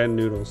 Make bread and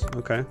noodles.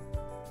 Okay.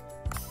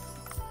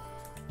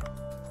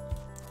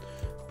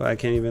 But I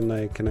can't even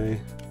like, can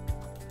I?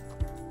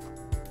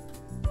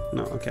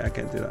 No, okay, I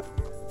can't do that.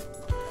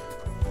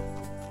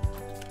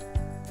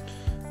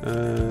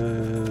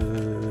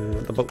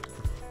 The boat.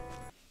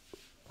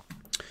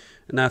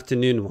 An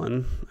afternoon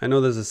one. I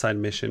know there's a side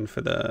mission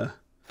for the...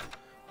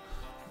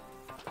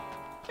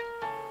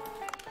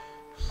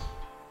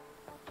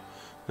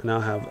 And I'll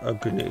have a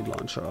grenade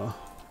launcher.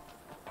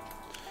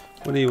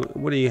 What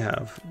do you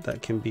have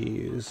that can be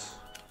used?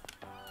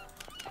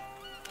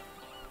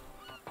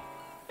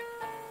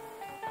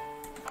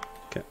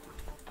 Okay.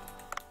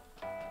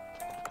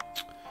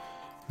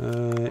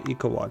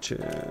 Eco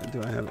Watcher.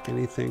 Do I have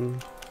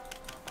anything?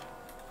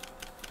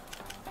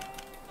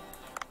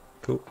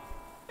 Cool.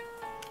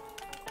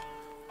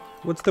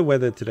 What's the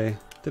weather today?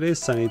 Today is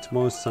sunny.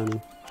 Tomorrow's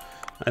sunny.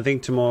 I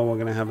think tomorrow we're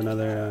gonna have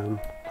another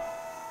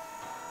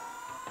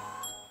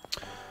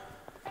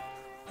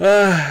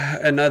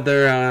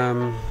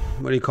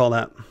what do you call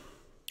that?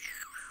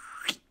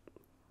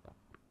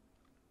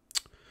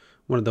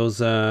 One of those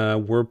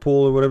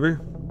whirlpool or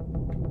whatever.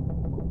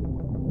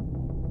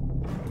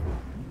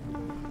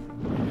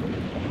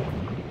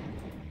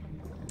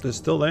 They're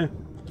still there.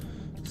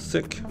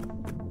 Sick.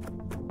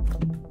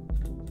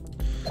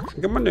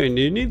 Like, I'm wondering,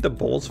 do you need the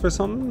bowls for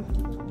something?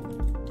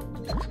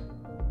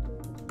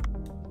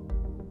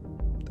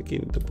 I think you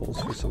need the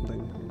bowls for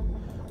something.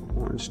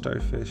 Orange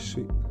starfish,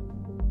 sweet.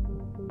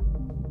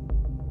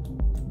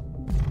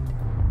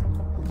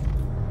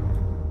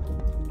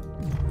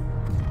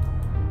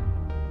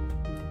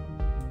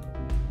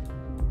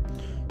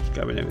 Just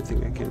grabbing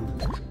everything I can.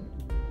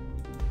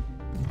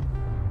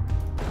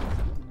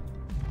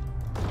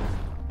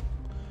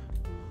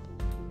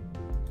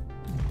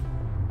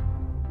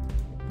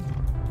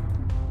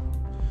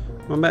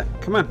 Come on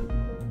back, come on.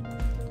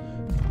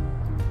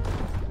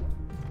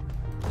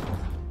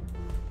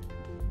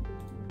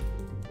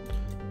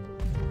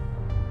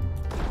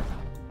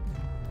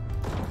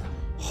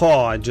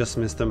 Oh, I just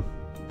missed him.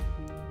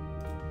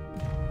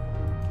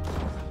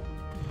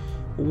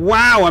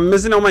 Wow, I'm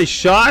missing all my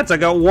shots. I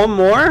got one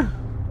more.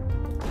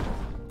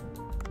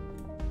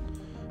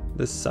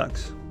 This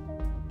sucks.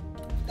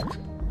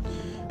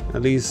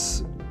 At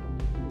least,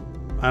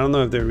 I don't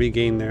know if they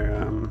regain their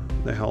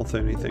health or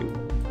anything.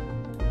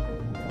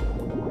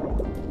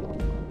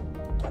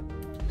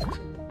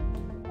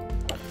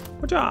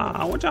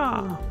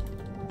 Waja.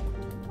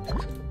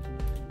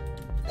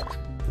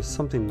 There's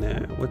something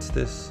there. What's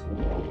this?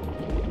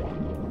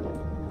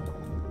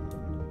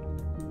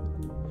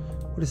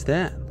 What is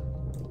that?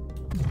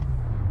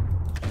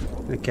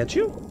 Can I catch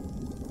you?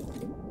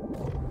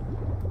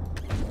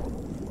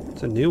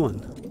 It's a new one.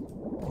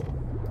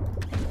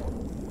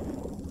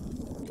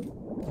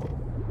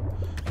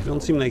 You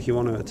don't seem like you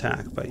want to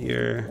attack, but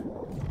you're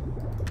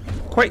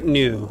quite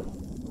new.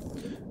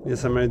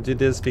 Yes, I'm gonna do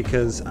this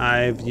because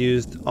I've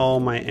used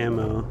all my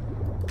ammo.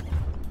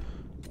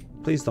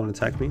 Please don't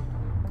attack me.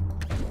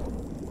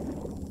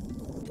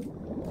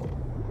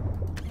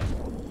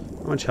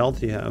 How much health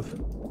do you have?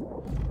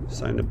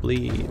 Starting to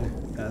bleed,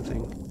 that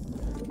thing.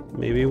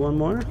 Maybe one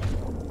more?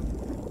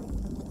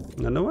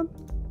 Another one?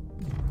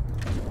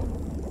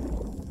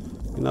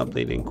 You're not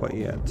bleeding quite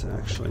yet,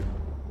 actually.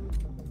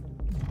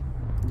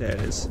 There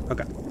it is.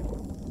 Okay.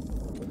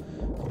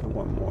 And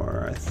one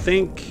more, I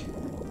think.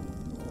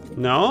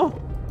 No?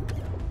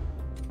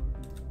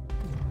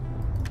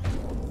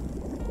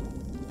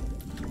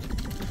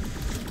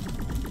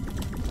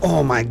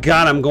 Oh my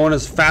god, I'm going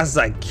as fast as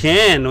I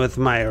can with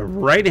my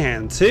right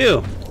hand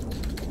too.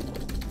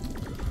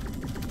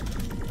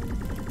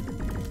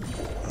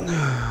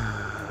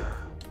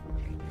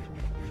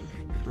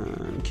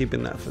 I'm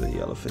keeping that for the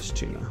yellowfish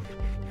tuna.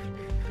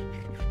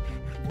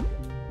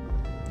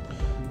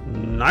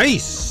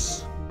 Nice!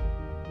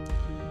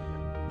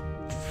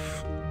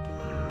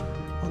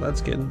 That's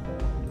good.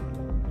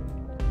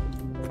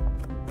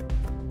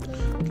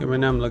 Okay, right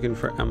now I'm looking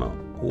for ammo.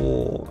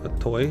 Oh, a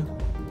toy.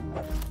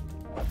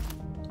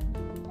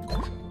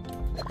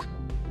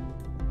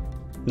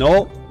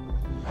 No.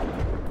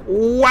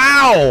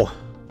 Wow.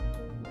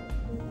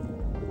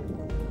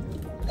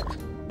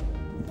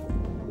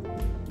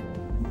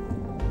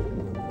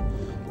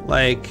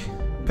 Like,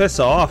 piss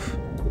off.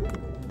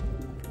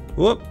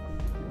 Whoop.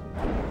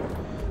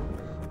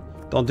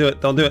 Don't do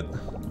it. Don't do it.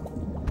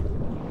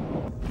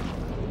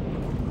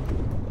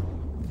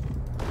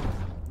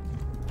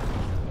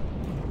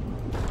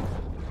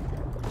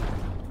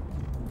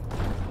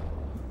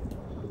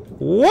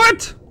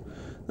 What?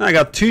 I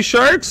got 2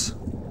 sharks?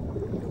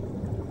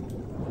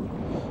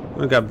 I'm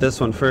gonna grab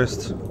this one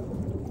first.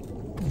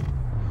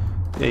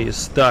 Yeah, you're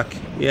stuck.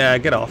 Yeah,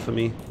 get off of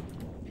me.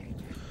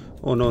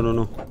 Oh, no, no,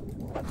 no.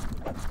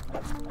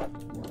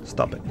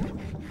 Stop it.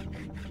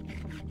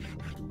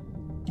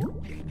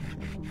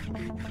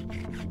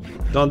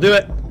 Don't do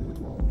it.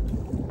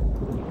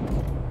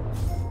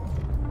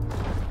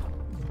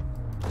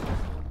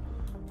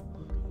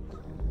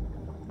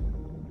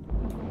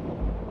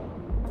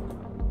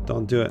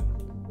 Don't do it.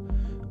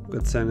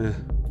 Good Santa.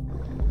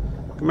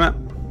 Come on.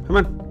 Come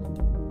on.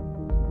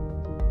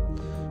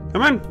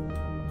 Come on.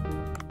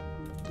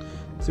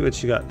 See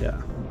what you got.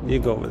 Yeah. You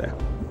go over there.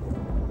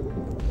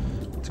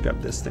 Let's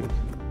grab this thing.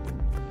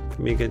 Give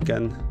me a good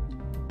gun.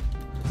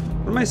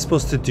 What am I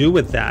supposed to do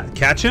with that?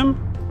 Catch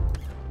him?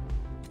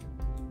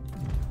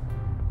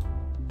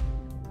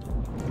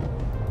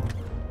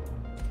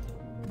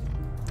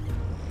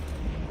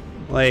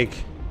 Like,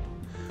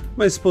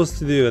 am I supposed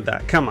to do with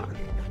that? Come on.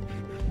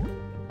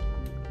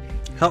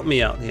 Help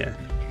me out here.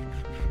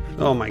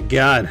 Oh my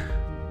god.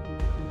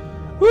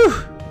 Whew.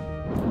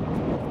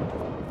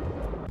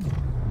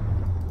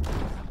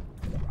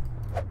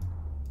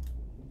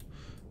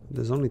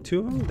 There's only 2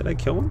 of them? Did I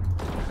kill one?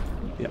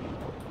 Yeah.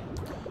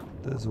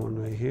 There's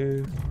one right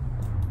here.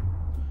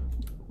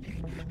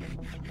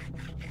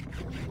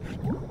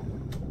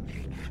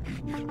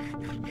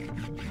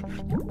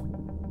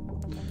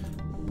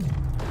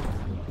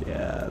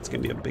 Yeah, it's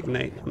gonna be a big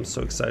night. I'm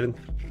so excited.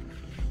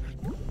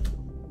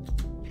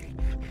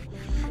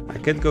 I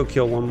could go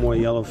kill one more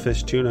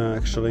yellowfish tuna,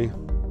 actually.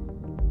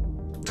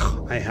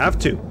 I have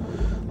to.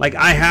 Like,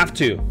 I have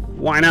to.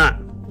 Why not?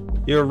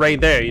 You're right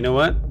there. You know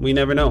what? We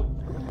never know.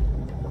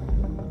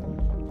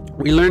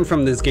 We learned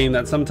from this game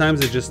that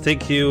sometimes it just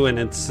takes you and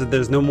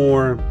there's no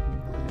more.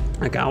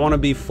 Like, I want to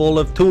be full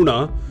of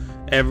tuna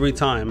every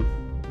time.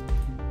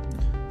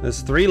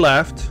 There's 3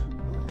 left.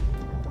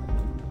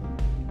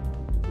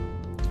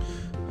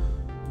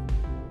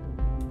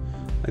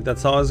 Like,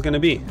 that's all it's gonna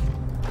be.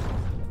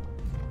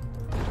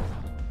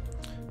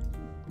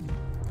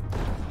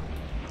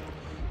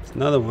 There's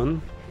another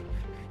one.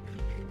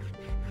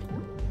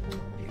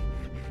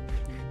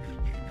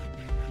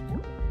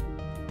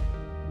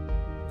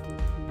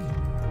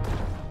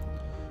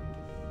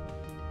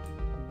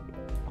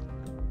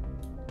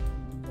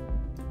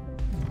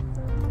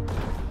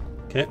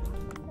 Okay.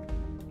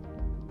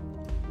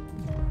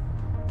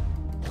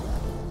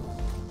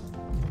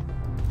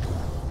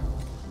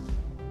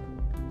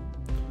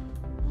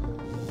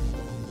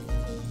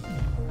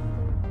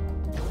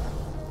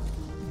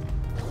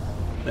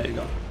 There you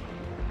go.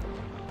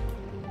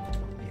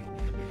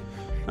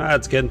 Ah,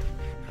 that's good.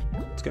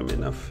 It's gonna be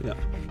enough, yeah.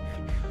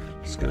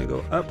 Just gonna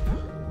go up.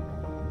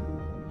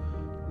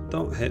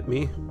 Don't hit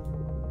me.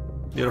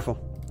 Beautiful.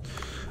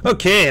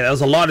 Okay, that was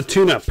a lot of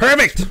tuna.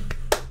 Perfect!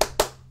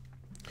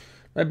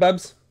 Right,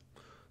 Bubs?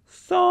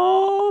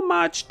 So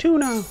much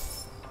tuna.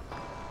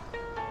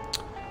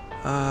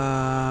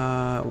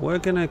 We're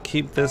gonna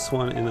keep this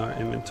one in our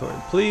inventory,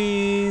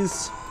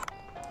 please.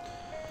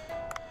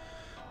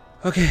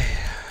 Okay.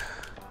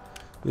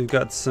 We've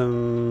got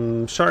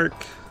some shark.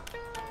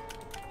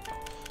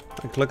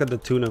 Like, look at the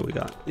tuna we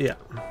got. Yeah.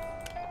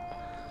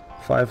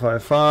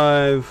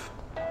 555.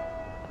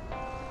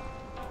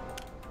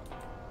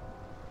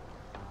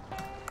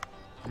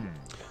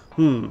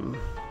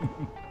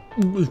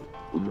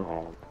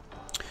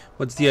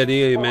 What's the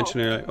idea you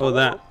mentioned earlier? Oh,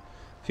 that.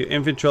 If you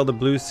infiltrate the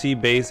Blue Sea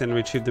base and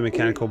retrieve the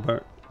mechanical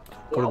bar,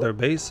 go to their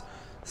base.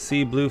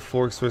 See blue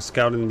forks were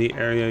scouting the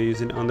area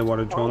using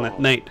underwater drone at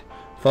night.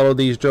 Follow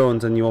these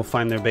drones and you will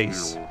find their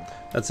base.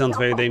 That sounds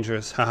very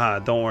dangerous. Haha,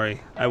 don't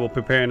worry. I will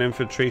prepare an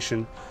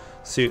infiltration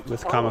suit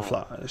with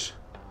camouflage.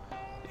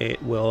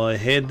 It will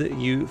hide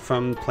you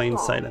from plain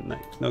sight at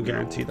night. No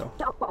guarantee though.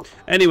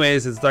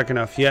 Anyways, it's dark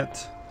enough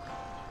yet.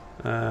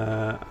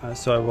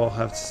 So I will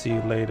have to see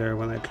you later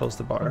when I close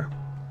the bar.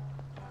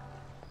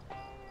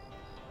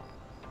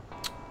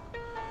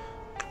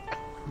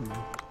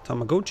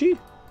 Tamagotchi?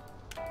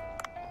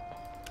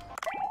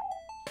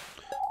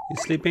 You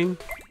sleeping?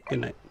 Good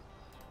night.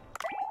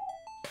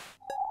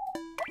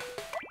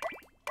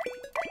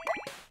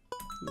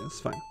 That's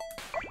fine.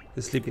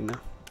 He's sleeping now.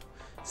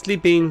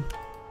 Sleeping.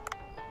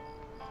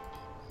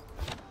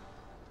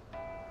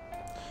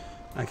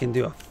 I can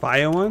do a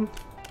fire one.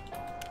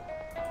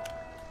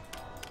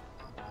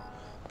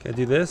 Can I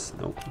do this?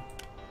 Nope.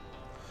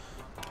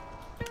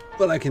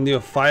 But I can do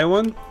a fire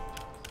one.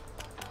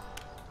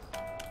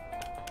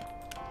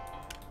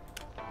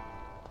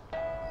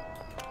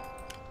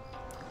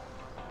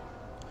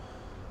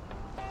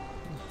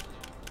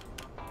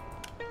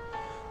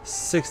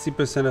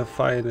 %60 of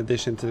fire in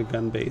addition to the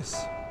gun base.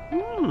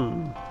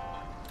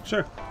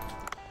 Sure.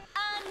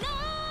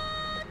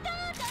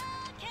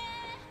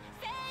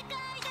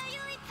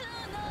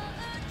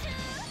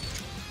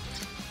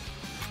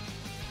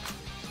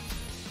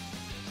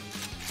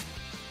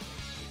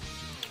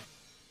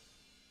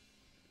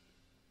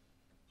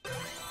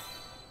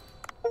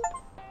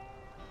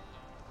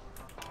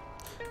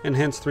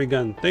 Enhanced 3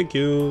 gun. Thank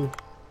you.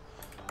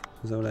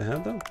 Is that what I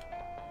have though?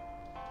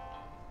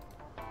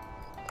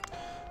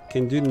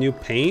 Can do new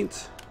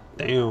paint?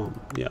 Damn.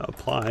 Yeah,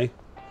 apply.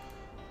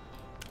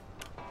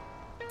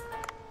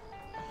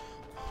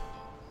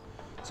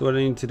 So what do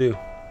I need to do?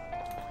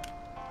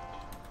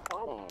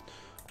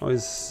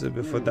 Always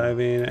before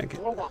diving. I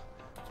can...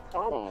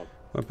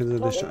 Weapons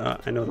edition.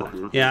 I know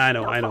that. Yeah, I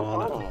know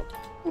all that.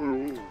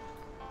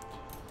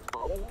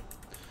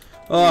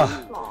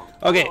 Oh,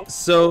 okay.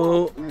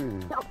 So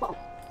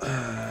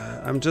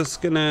I'm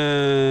just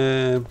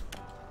gonna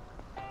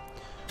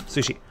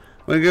sushi.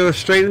 We're gonna go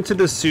straight into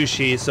the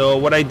sushi. So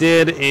what I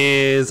did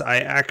is I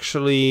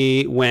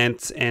actually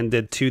went and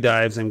did 2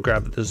 dives and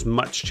grabbed as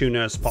much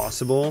tuna as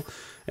possible.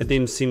 It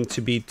didn't seem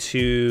to be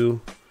too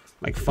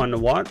like fun to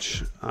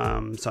watch.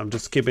 So I'm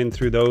just skipping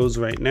through those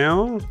right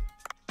now.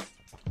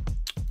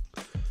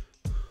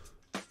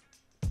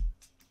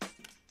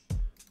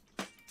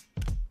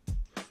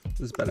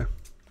 This is better.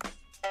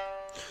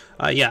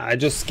 Yeah, I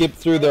just skipped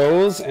through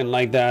those, and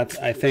like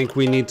that, I think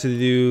we need to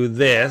do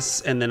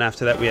this, and then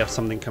after that we have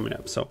something coming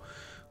up. So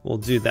we'll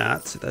do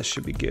that. That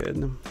should be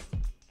good.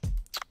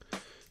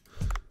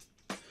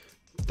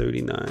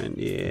 39,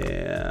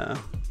 yeah.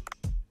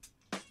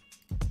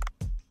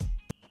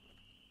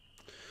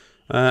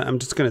 I'm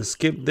just gonna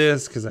skip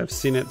this because I've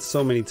seen it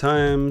so many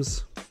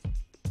times.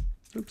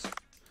 Oops.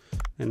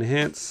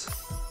 Enhance.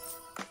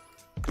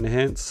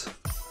 Enhance.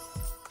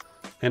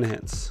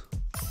 Enhance.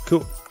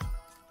 Cool.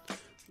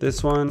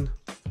 This one.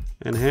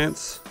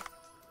 Enhance.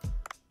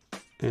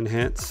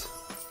 Enhance.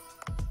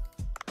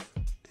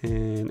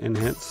 And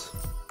enhance.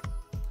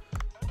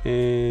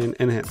 And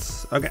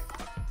enhance. Okay.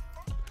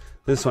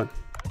 This one.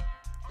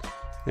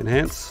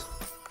 Enhance.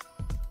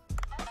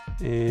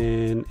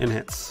 And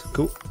enhance.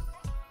 Cool.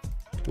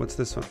 What's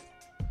this one?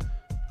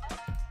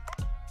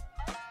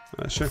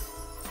 Sure.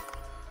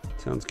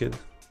 Sounds good.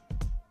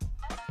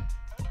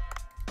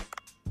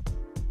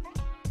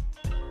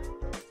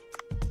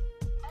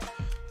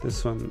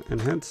 This one,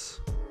 enhance.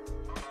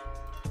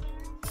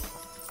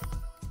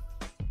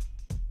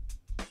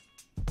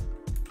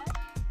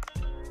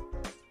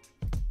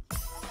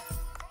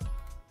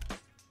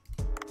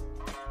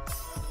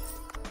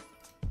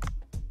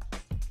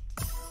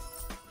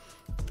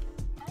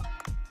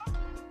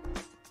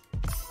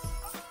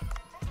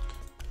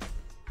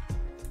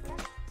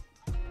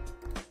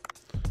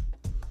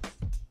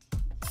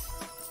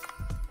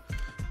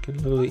 Can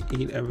literally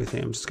eat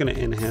everything. I'm just gonna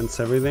enhance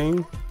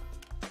everything.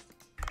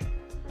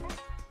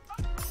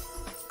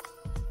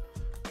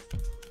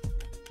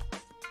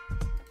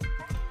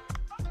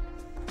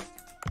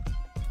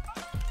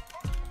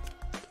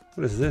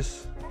 What is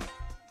this?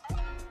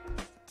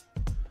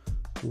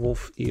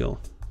 Wolf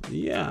eel.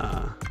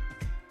 Yeah.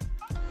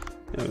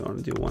 Yeah, we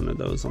want to do one of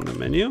those on the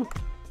menu.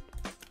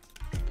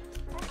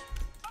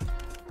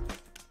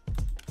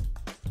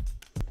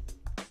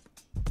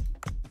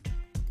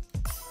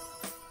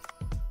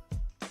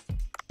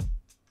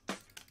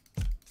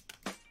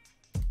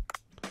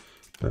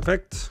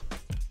 Perfect.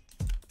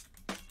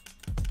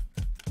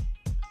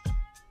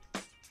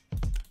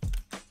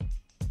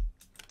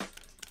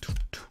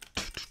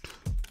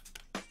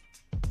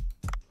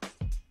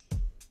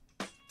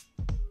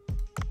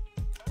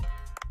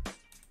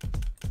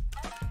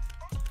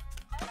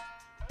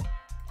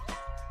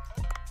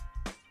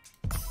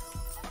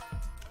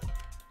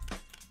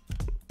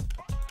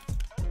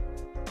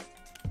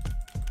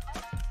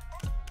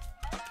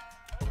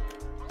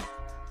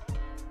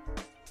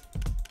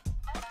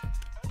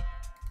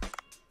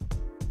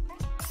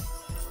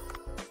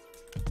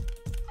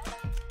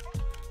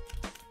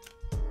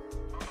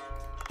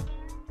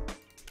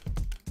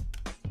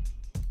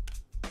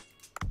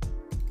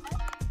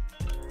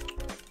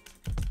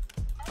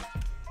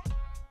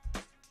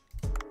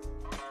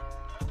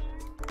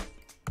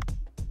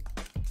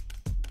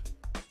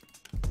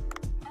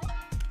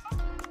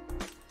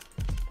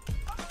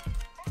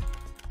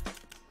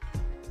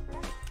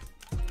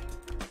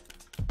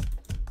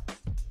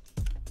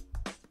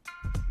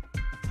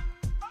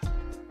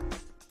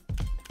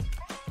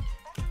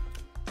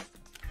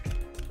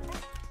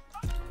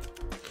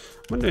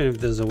 I'm wondering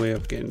if there's a way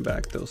of getting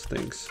back those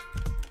things.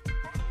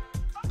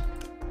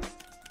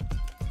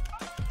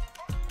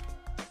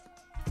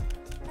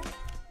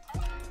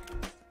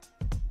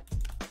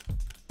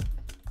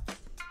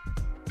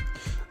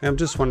 I'm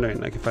just wondering,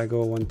 like, if I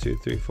go 1, 2,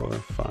 3, 4,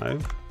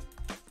 5.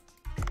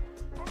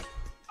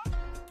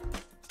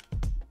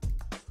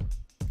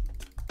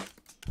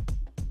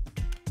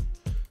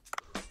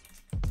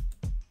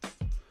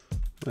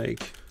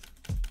 Like,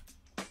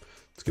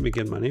 it's gonna be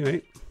good money,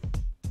 right?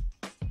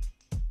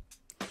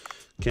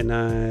 Can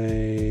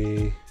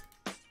I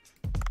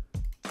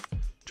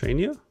train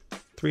you?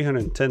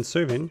 310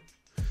 serving.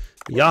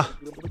 Yeah.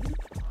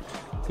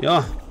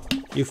 Yeah.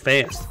 You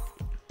fast.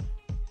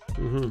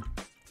 You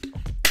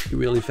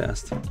really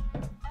fast.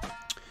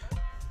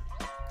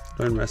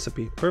 Learn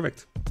recipe.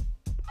 Perfect.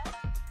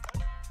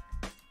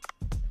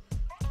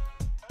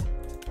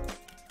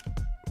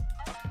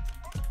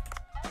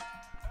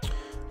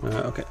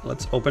 Okay,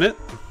 let's open it.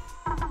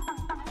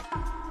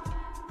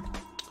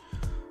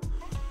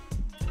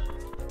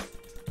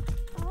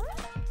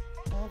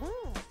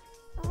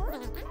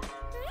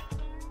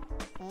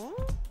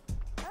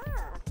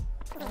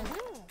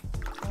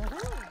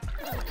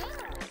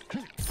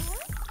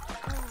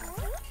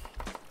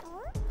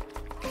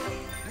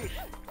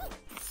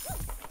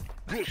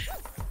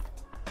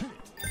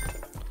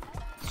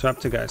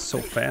 Swapta guy's so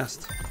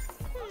fast.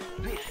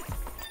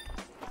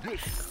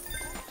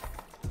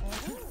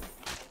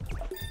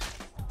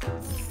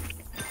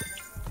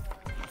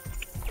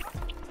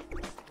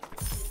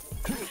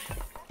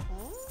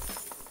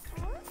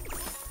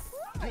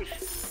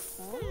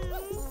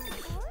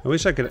 I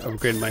wish I could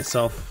upgrade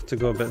myself to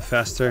go a bit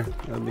faster.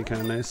 That would be kind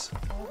of nice.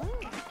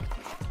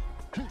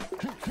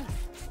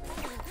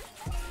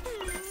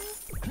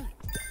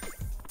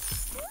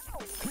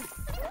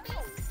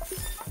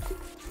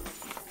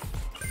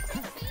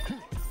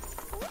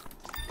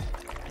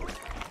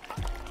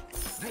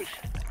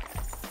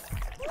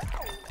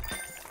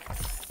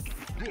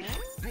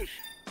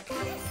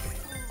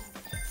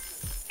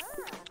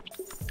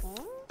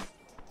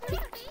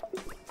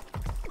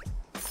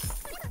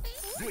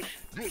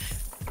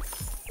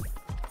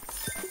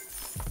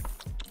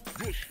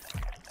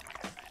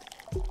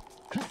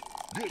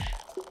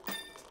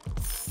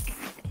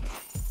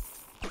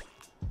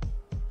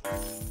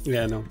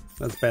 Yeah, no,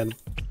 that's bad.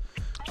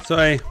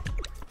 Sorry.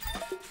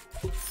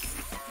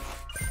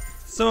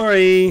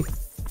 Sorry.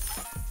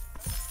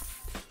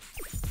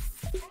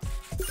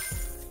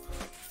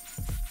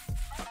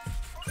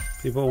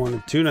 People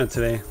wanted tuna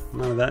today.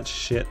 None of that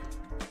shit.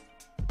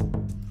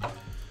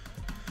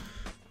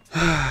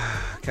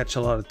 Catch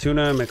a lot of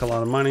tuna, make a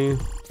lot of money.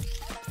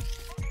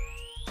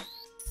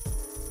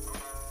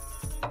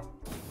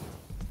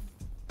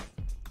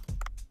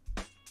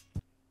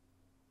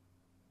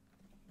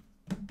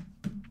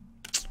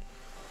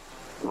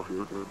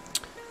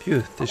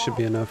 Phew, this should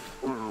be enough.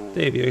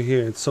 Dave, you're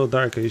here. It's so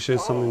dark. Are you sure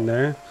there's something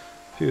there?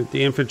 Phew,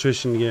 the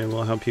infiltration gear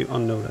will help you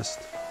unnoticed.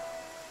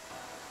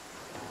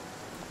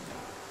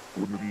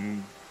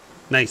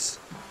 Nice.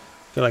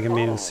 Feel like I'm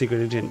being a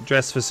secret agent.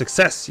 Dressed for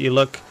success. You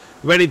look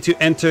ready to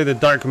enter the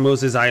Dark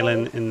Moses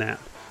Island in that.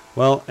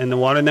 Well, in the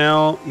water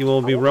now, you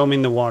will be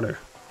roaming the water.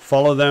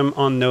 Follow them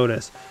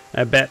unnoticed.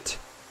 I bet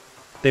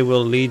they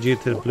will lead you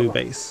to the blue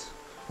base.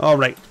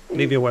 Alright,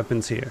 leave your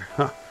weapons here.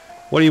 Huh.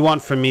 What do you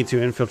want from me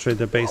to infiltrate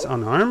the base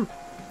unarmed?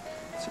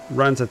 It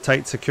runs a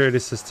tight security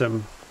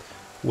system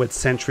with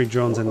sentry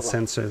drones and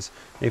sensors.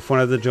 If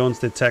one of the drones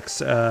detects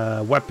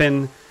a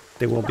weapon,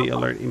 they will be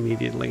alert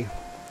immediately.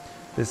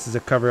 This is a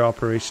cover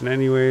operation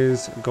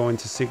anyways. Going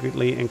to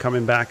secretly and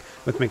coming back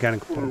with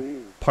mechanical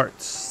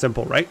parts.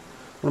 Simple, right?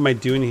 What am I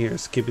doing here?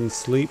 Skipping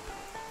sleep?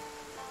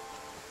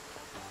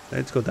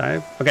 Let's go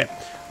dive. Okay,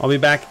 I'll be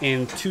back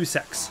in 2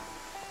 secs.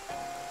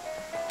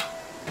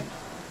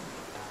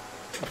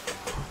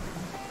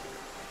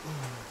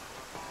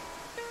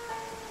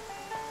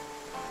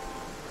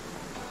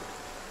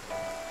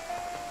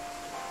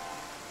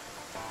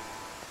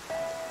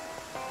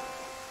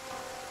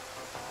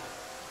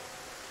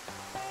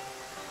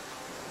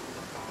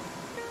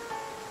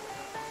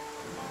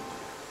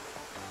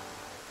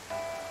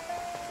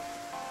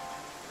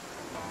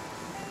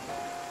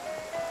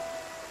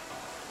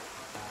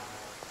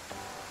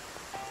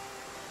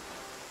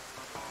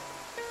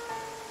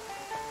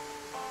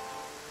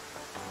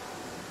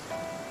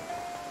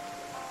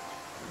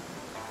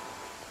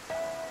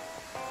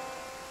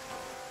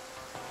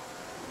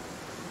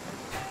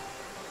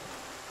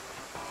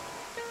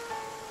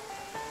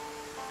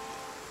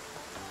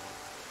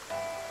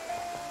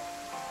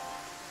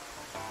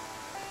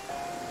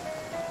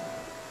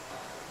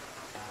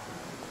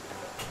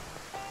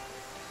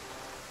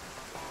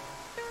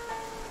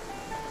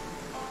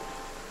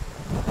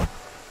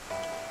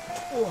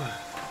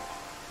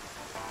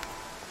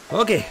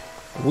 Okay,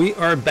 we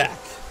are back.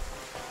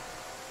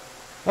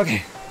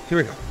 Okay, here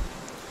we go.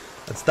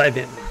 Let's dive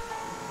in.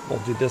 We'll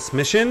do this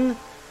mission.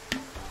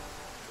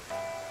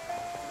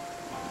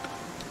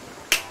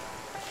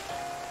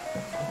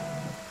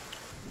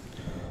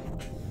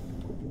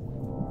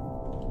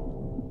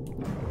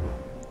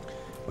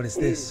 What is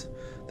this?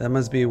 That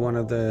must be one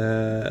of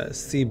the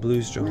sea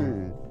blues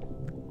drone.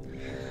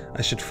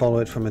 I should follow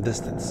it from a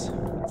distance.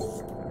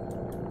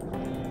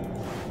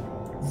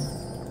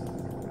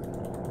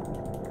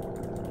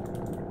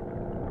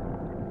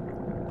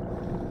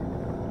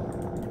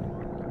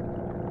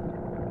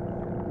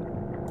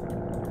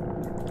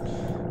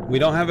 We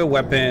don't have a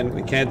weapon,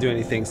 we can't do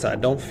anything, so I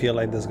don't feel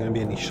like there's going to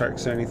be any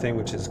sharks or anything,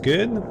 which is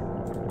good.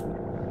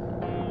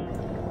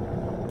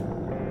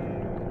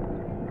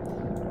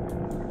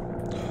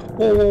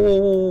 Whoa, whoa,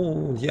 whoa,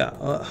 whoa.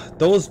 Yeah,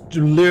 those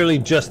literally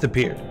just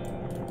appeared.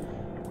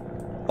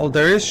 Oh,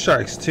 there is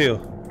sharks too.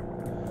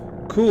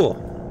 Cool.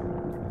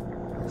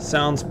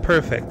 Sounds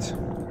perfect.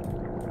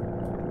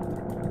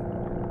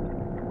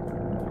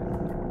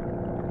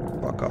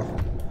 Fuck off.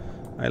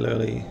 I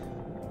literally...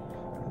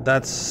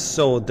 That's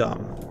so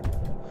dumb.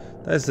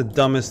 That is the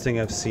dumbest thing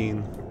I've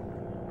seen.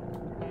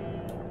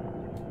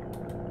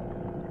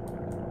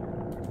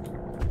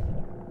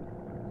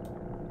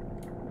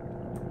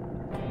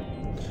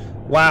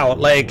 Wow,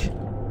 like,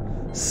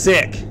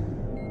 sick.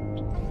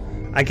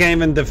 I can't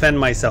even defend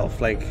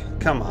myself, like,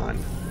 come on.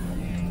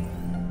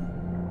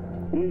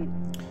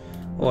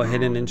 Oh, a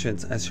hidden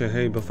entrance. I should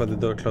hurry before the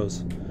door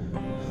closes.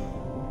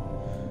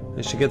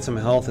 I should get some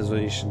health is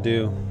what you should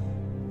do.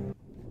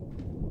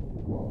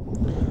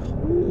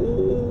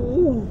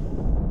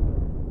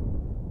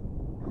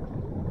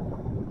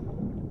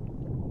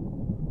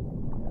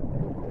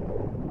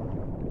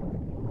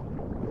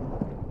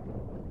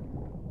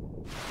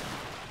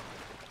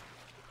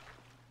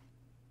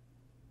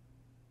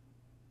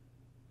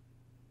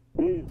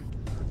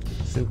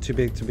 Isn't too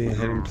big to be a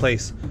hidden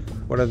place.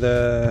 What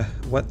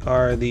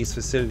are these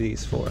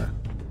facilities for?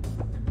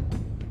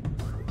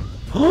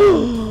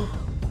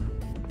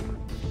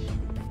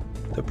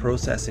 The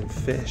processing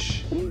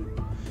fish.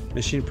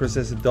 Machine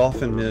processed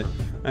dolphin meat.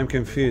 I'm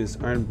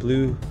confused. Aren't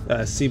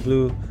sea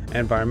blue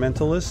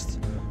environmentalists?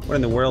 What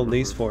in the world are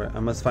these for? I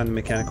must find the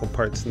mechanical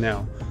parts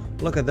now.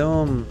 Look at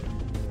them.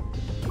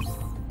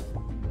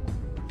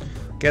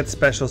 Get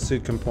special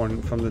suit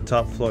component from the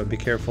top floor. Be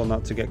careful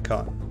not to get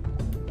caught.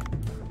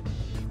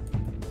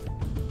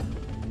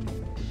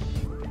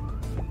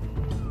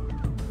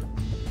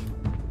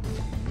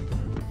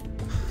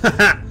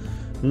 Haha!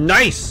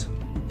 Nice!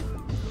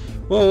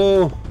 Whoa,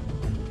 whoa, whoa.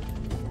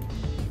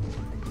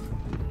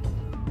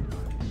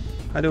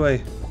 How do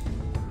I...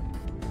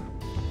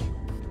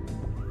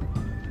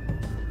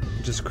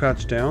 just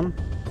crouch down?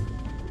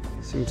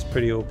 Seems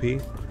pretty OP.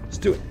 Let's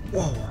do it.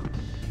 Whoa!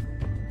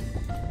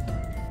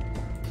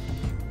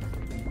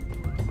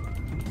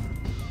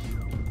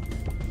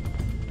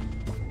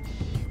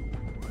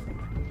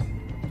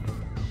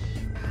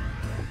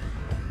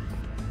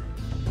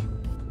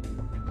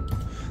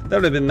 That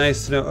would have been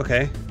nice to know.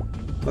 Okay.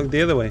 Look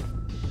the other way.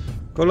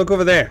 Go look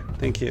over there.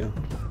 Thank you.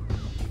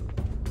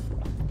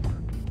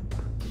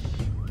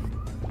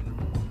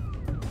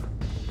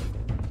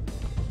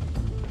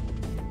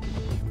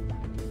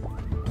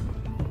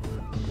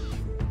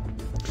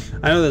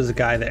 I know there's a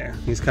guy there.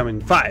 He's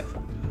coming. 5,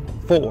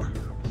 4,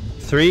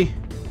 3,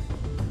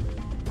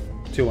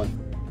 2, 1.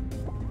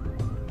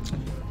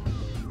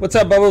 What's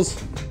up, Bubbles?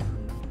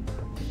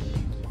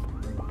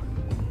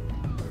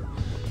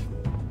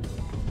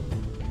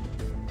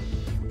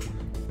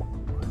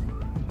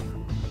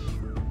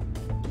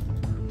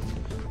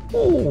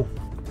 Oh!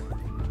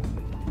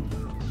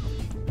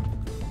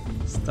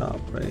 Stop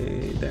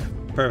right there.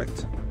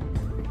 Perfect.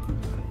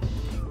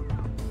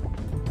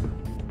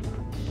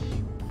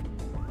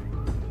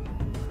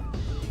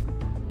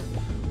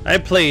 I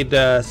played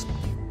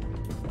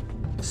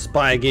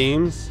spy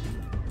games.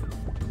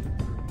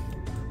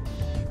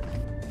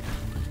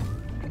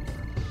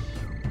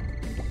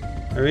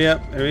 Hurry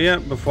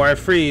up before I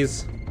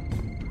freeze.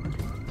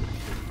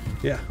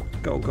 Yeah,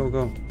 go, go,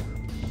 go.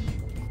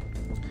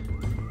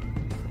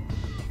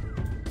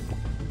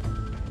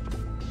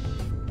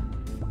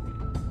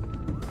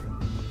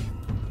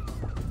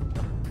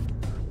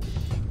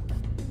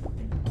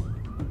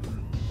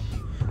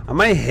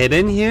 Am I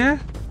hidden here?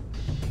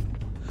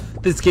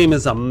 This game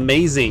is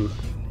amazing.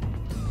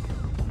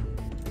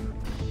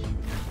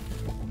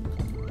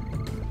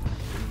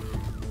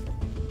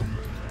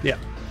 Yeah.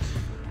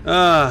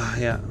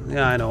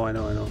 Yeah, I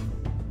know.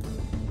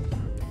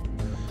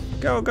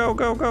 Go, go,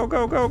 go, go,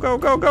 go, go, go,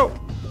 go, go.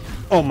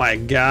 Oh my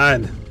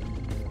god.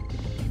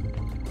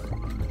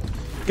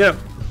 Get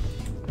up.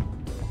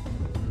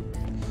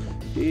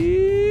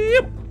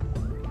 Yep.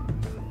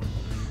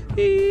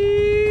 Yep.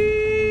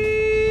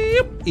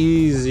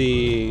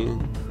 Easy.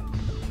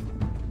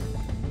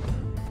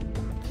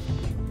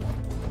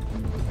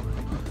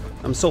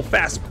 I'm so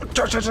fast.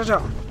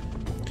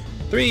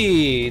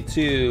 3,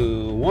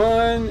 2,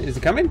 1. Is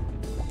it coming?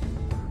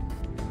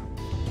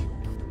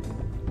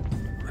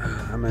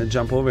 I'm gonna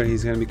jump over.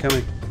 He's gonna be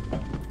coming.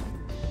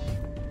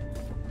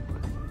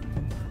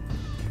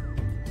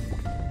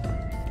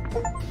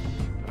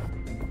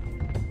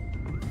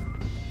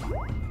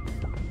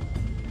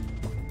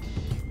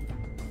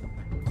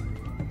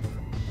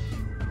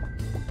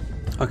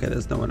 Okay,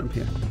 there's no one up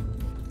here.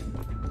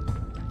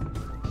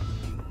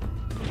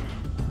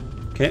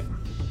 Okay.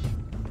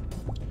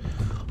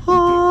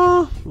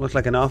 Oh, looks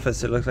like an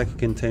office. It looks like it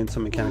contains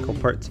some mechanical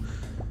parts.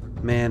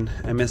 Man,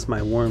 I miss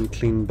my warm,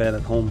 clean bed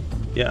at home.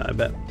 Yeah, I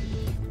bet.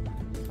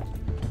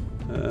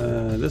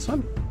 This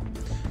one?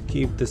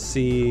 Keep the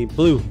sea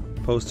blue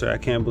poster. I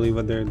can't believe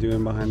what they're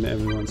doing behind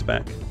everyone's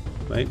back.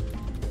 Right?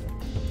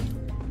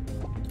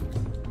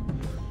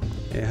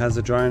 It has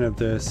a drawing of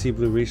the sea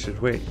blue research.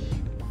 Wait,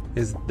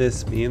 is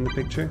this me in the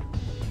picture?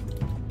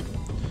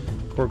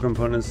 Core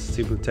components,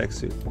 sea blue tech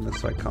suit.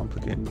 That's like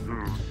complicated.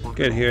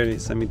 Good, here it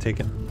is. Let me take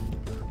it.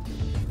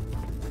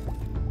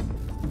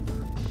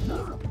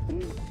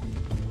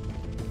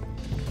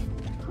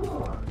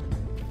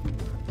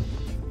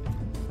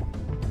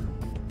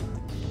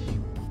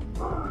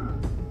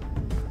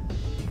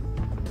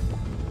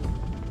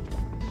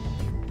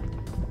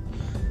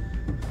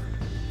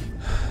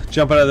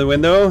 Jump out of the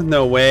window?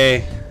 No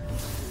way.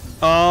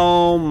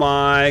 Oh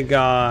my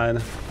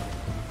god.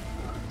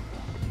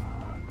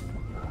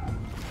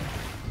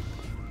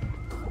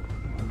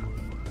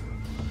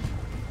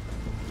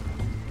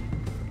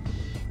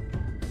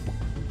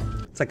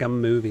 It's like a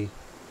movie.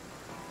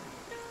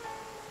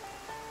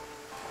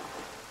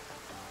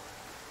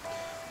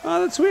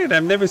 Oh, that's weird.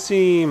 I've never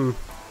seen him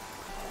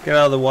get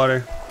out of the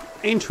water.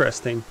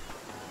 Interesting.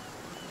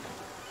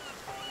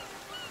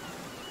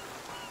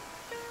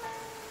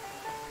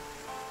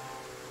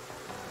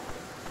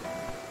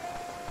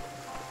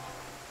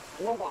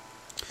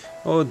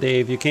 Oh,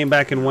 Dave, you came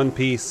back in one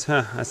piece.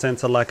 Huh, I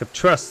sense a lack of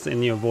trust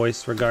in your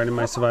voice regarding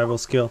my survival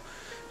skill.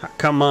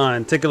 Come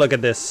on, take a look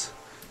at this.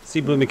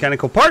 Sea blue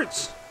mechanical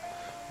parts!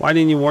 Why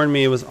didn't you warn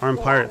me it was armed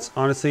pirates?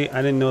 Honestly,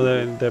 I didn't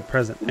know they're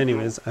present.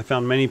 Anyways, I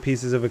found many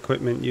pieces of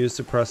equipment used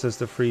to process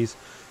the freeze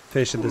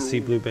fish at the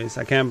Sea Blue base.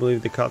 I can't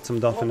believe they caught some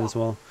dolphin as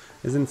well.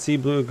 Isn't Sea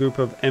Blue a group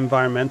of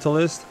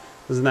environmentalists?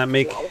 Doesn't that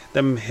make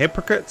them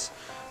hypocrites?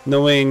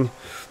 Knowing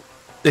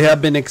They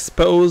have been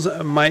exposed,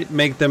 might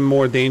make them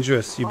more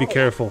dangerous. You be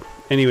careful.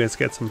 Anyways,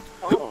 get some.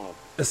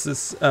 This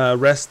is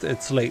rest.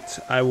 It's late.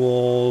 I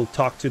will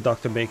talk to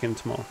Dr. Bacon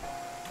tomorrow.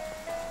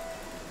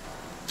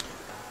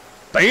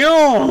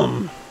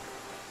 Bam!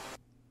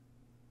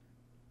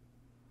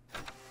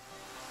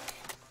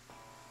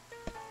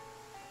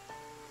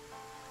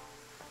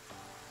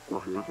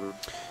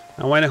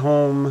 I went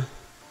home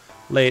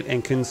late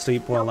and couldn't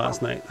sleep well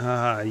last night.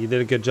 Haha, you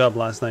did a good job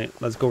last night.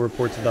 Let's go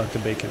report to Dr.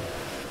 Bacon.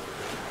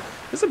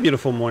 It's a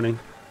beautiful morning.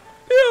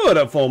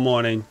 Beautiful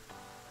morning.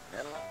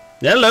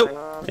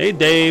 Hello. Hey,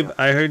 Dave.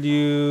 I heard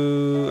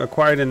you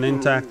acquired an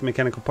intact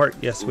mechanical part.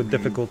 Yes, with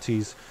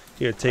difficulties.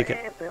 Here, take it.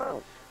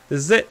 This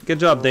is it. Good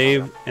job,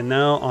 Dave. And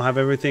now I'll have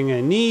everything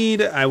I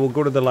need. I will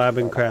go to the lab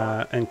and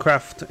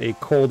craft a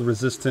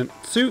cold-resistant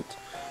suit.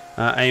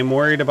 I am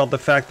worried about the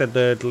fact that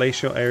the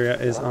glacial area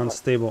is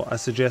unstable. I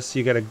suggest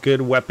you get a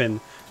good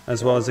weapon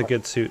as well as a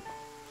good suit.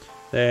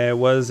 There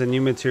was a new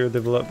material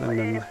developed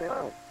and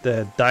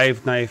the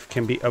dive knife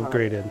can be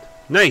upgraded.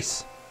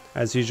 Nice!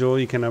 As usual,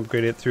 you can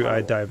upgrade it through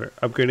iDiver.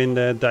 Upgrading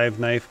the dive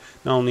knife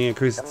not only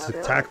increases its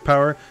attack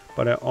power,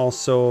 but it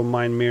also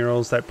mine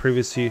minerals that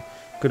previously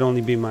could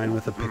only be mined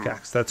with a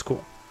pickaxe. That's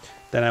cool.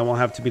 Then I won't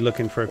have to be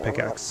looking for a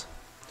pickaxe.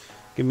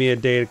 Give me a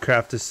day to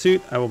craft a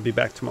suit. I will be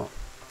back tomorrow.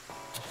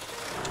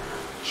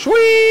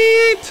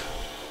 Sweet!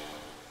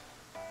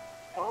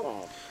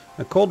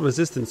 A cold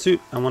resistant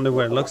suit. I wonder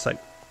what it looks like.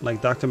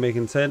 Like Dr.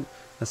 Bacon said,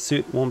 a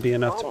suit won't be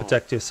enough to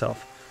protect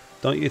yourself.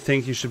 Don't you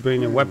think you should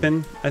bring a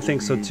weapon? I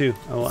think so too.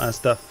 I will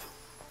ask Duff.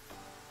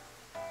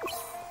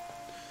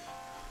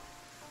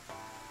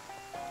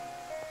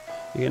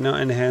 You can now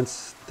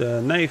enhance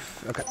the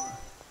knife. Okay.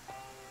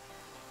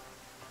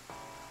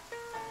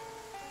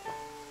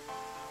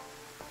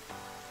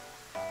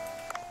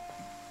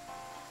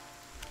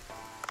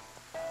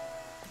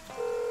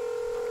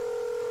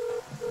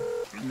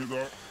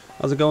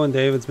 How's it going,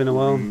 Dave? It's been a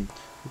while. I'm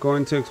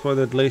going to explore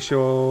the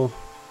glacial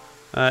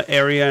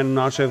area and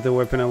not sure if the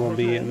weapon will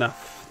be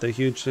enough. The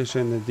huge glacier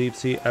in the deep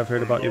sea. I've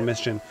heard about your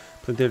mission.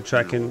 Plenty of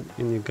tracking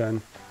in your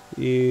gun.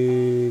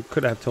 You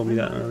could have told me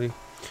that early.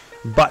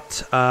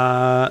 But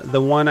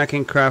the one I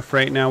can craft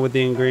right now with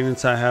the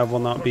ingredients I have will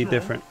not be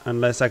different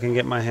unless I can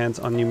get my hands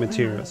on new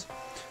materials.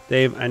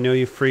 Dave, I know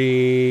you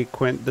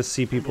frequent the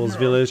Sea People's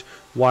village.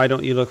 Why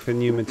don't you look for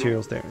new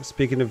materials there?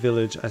 Speaking of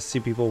village, a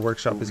Sea People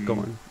workshop is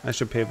going. I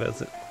should pay a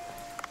visit.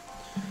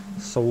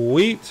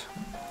 Sweet.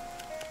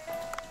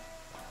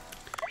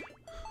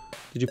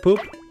 Did you poop?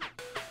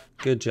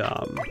 Good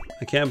job.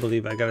 I can't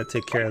believe I gotta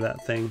take care of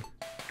that thing.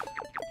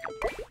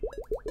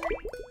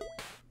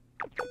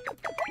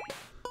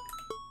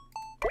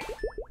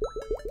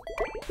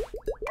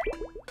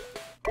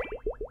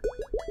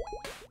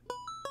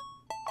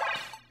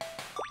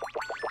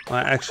 I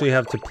actually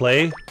have to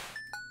play.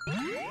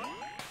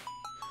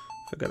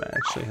 Forgot I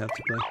actually have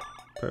to play.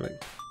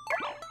 Perfect.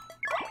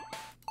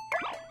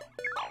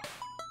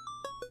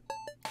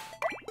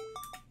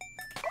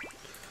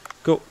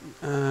 Go.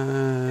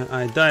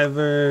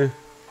 iDiver.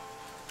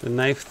 The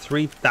knife.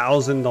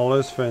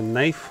 $3,000 for a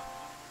knife.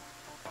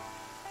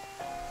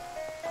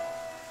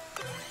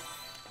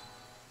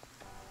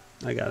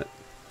 I got it.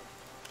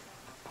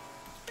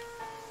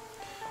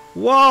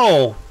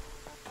 Whoa!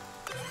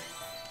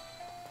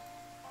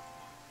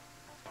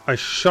 A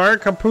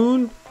shark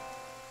harpoon?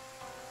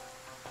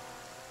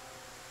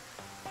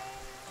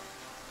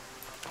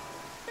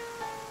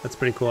 That's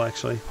pretty cool,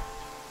 actually.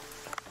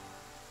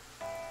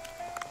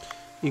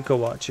 Eco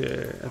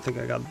Watcher. I think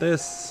I got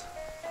this.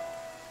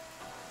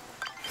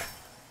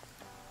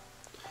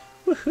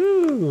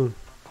 Woohoo!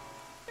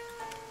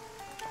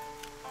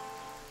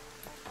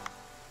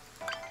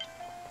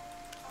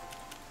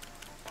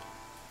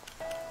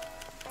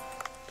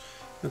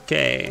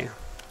 Okay.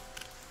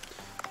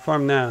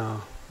 Farm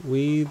now.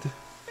 Weed.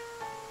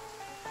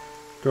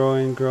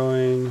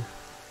 Growing.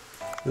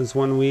 There's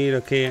one weed.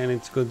 Okay, I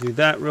need to go do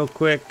that real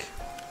quick.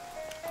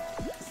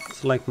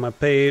 Select my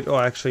paid. Oh,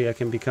 actually, I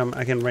can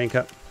rank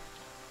up.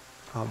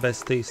 Oh,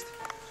 best taste.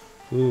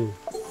 Ooh.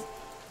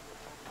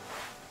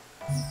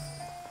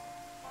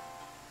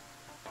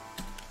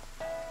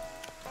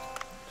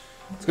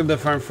 Let's go to the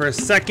farm for a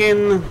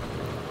second.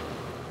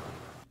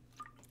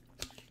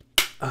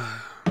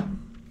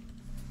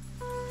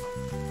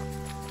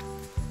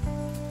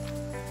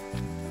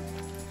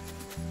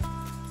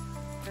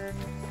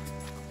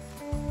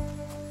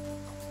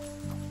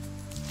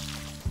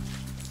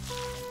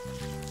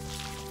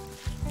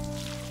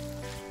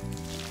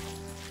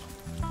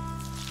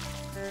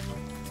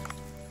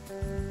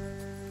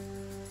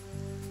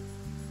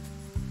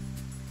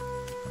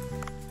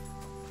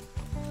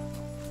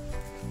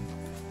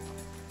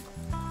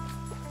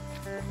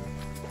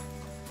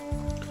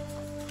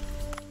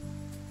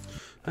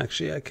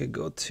 Actually, I could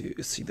go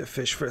to see the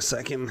fish for a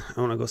second.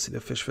 I want to go see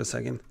the fish for a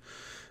second.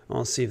 I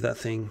want to see if that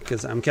thing,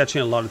 because I'm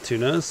catching a lot of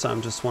tuna, so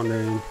I'm just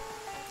wondering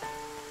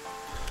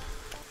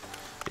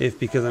if,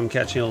 because I'm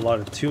catching a lot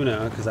of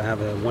tuna, because I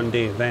have a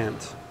one-day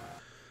event,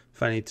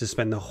 if I need to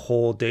spend the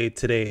whole day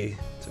today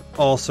to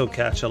also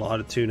catch a lot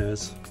of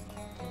tunas.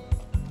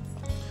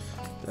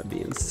 That'd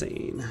be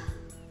insane.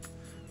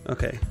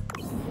 Okay.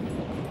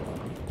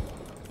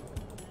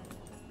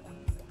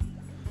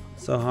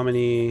 So how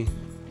many?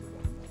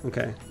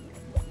 Okay.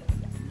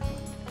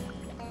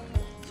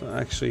 So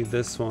actually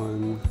this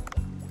one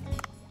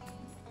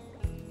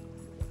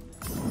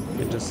you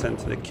can just send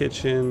to the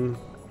kitchen.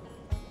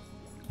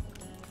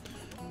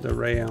 The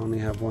ray, I only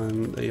have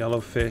one. The yellow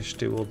fish,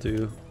 they will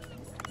do.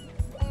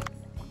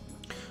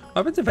 What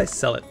happens if I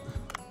sell it?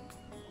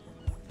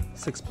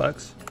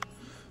 $6?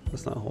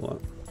 That's not a whole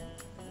lot.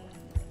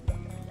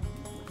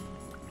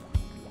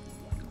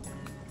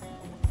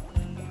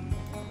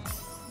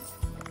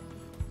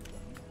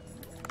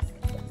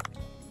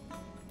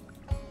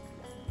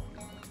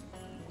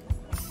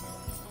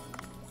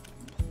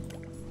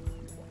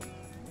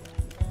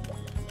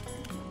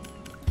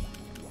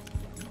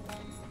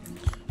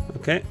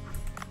 Okay.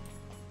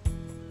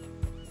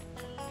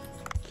 How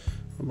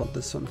about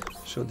this one?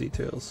 Show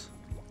details.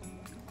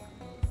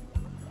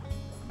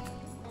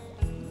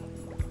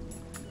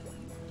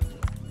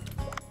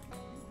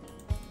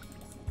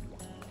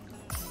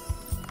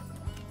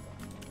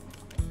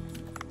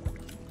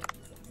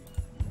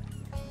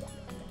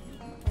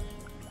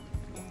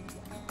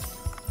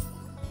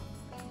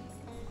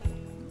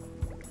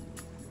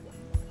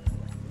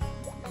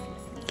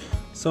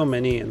 So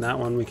many, and that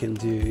one we can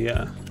do,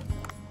 yeah.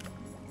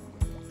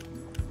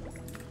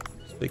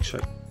 Big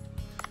shot.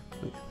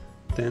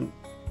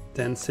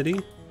 Density.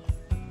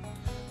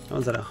 That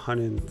was at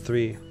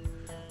 103.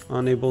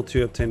 Unable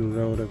to obtain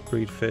road of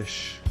breed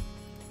fish.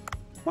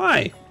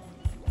 Why?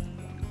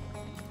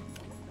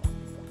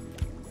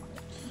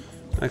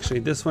 Actually,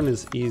 this one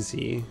is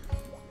easy.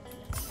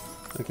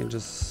 I can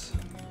just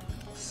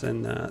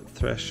send that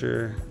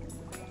thresher.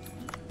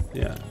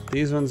 Yeah,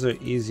 these ones are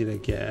easy to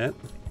get.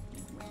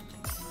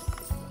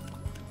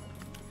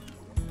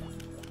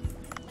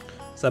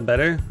 Is that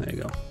better? There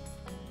you go.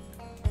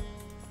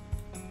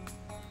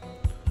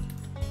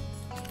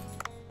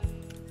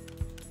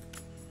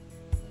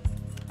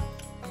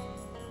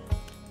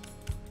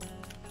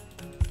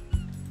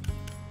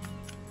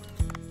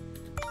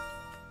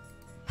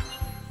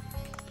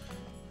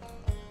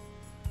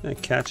 Did I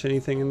catch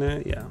anything in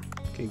there? Yeah.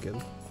 Okay,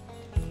 good.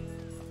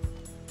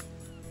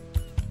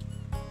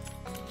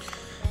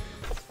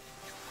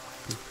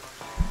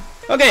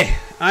 Okay,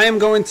 I am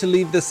going to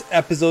leave this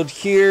episode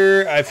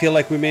here. I feel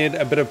like we made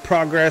a bit of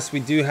progress. We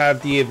do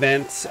have the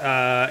event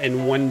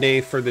in 1 day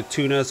for the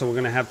tuna, so we're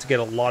going to have to get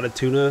a lot of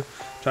tuna,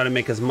 try to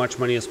make as much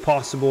money as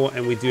possible,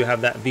 and we do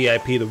have that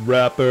VIP, the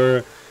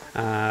wrapper.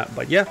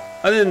 But yeah,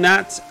 other than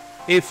that,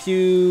 if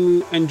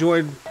you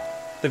enjoyed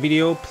the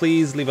video,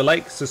 please leave a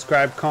like,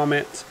 subscribe,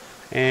 comment,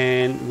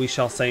 and we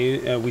shall see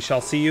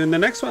you in the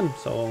next one.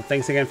 So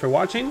thanks again for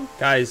watching,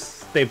 guys.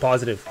 Stay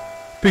positive.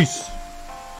 Peace.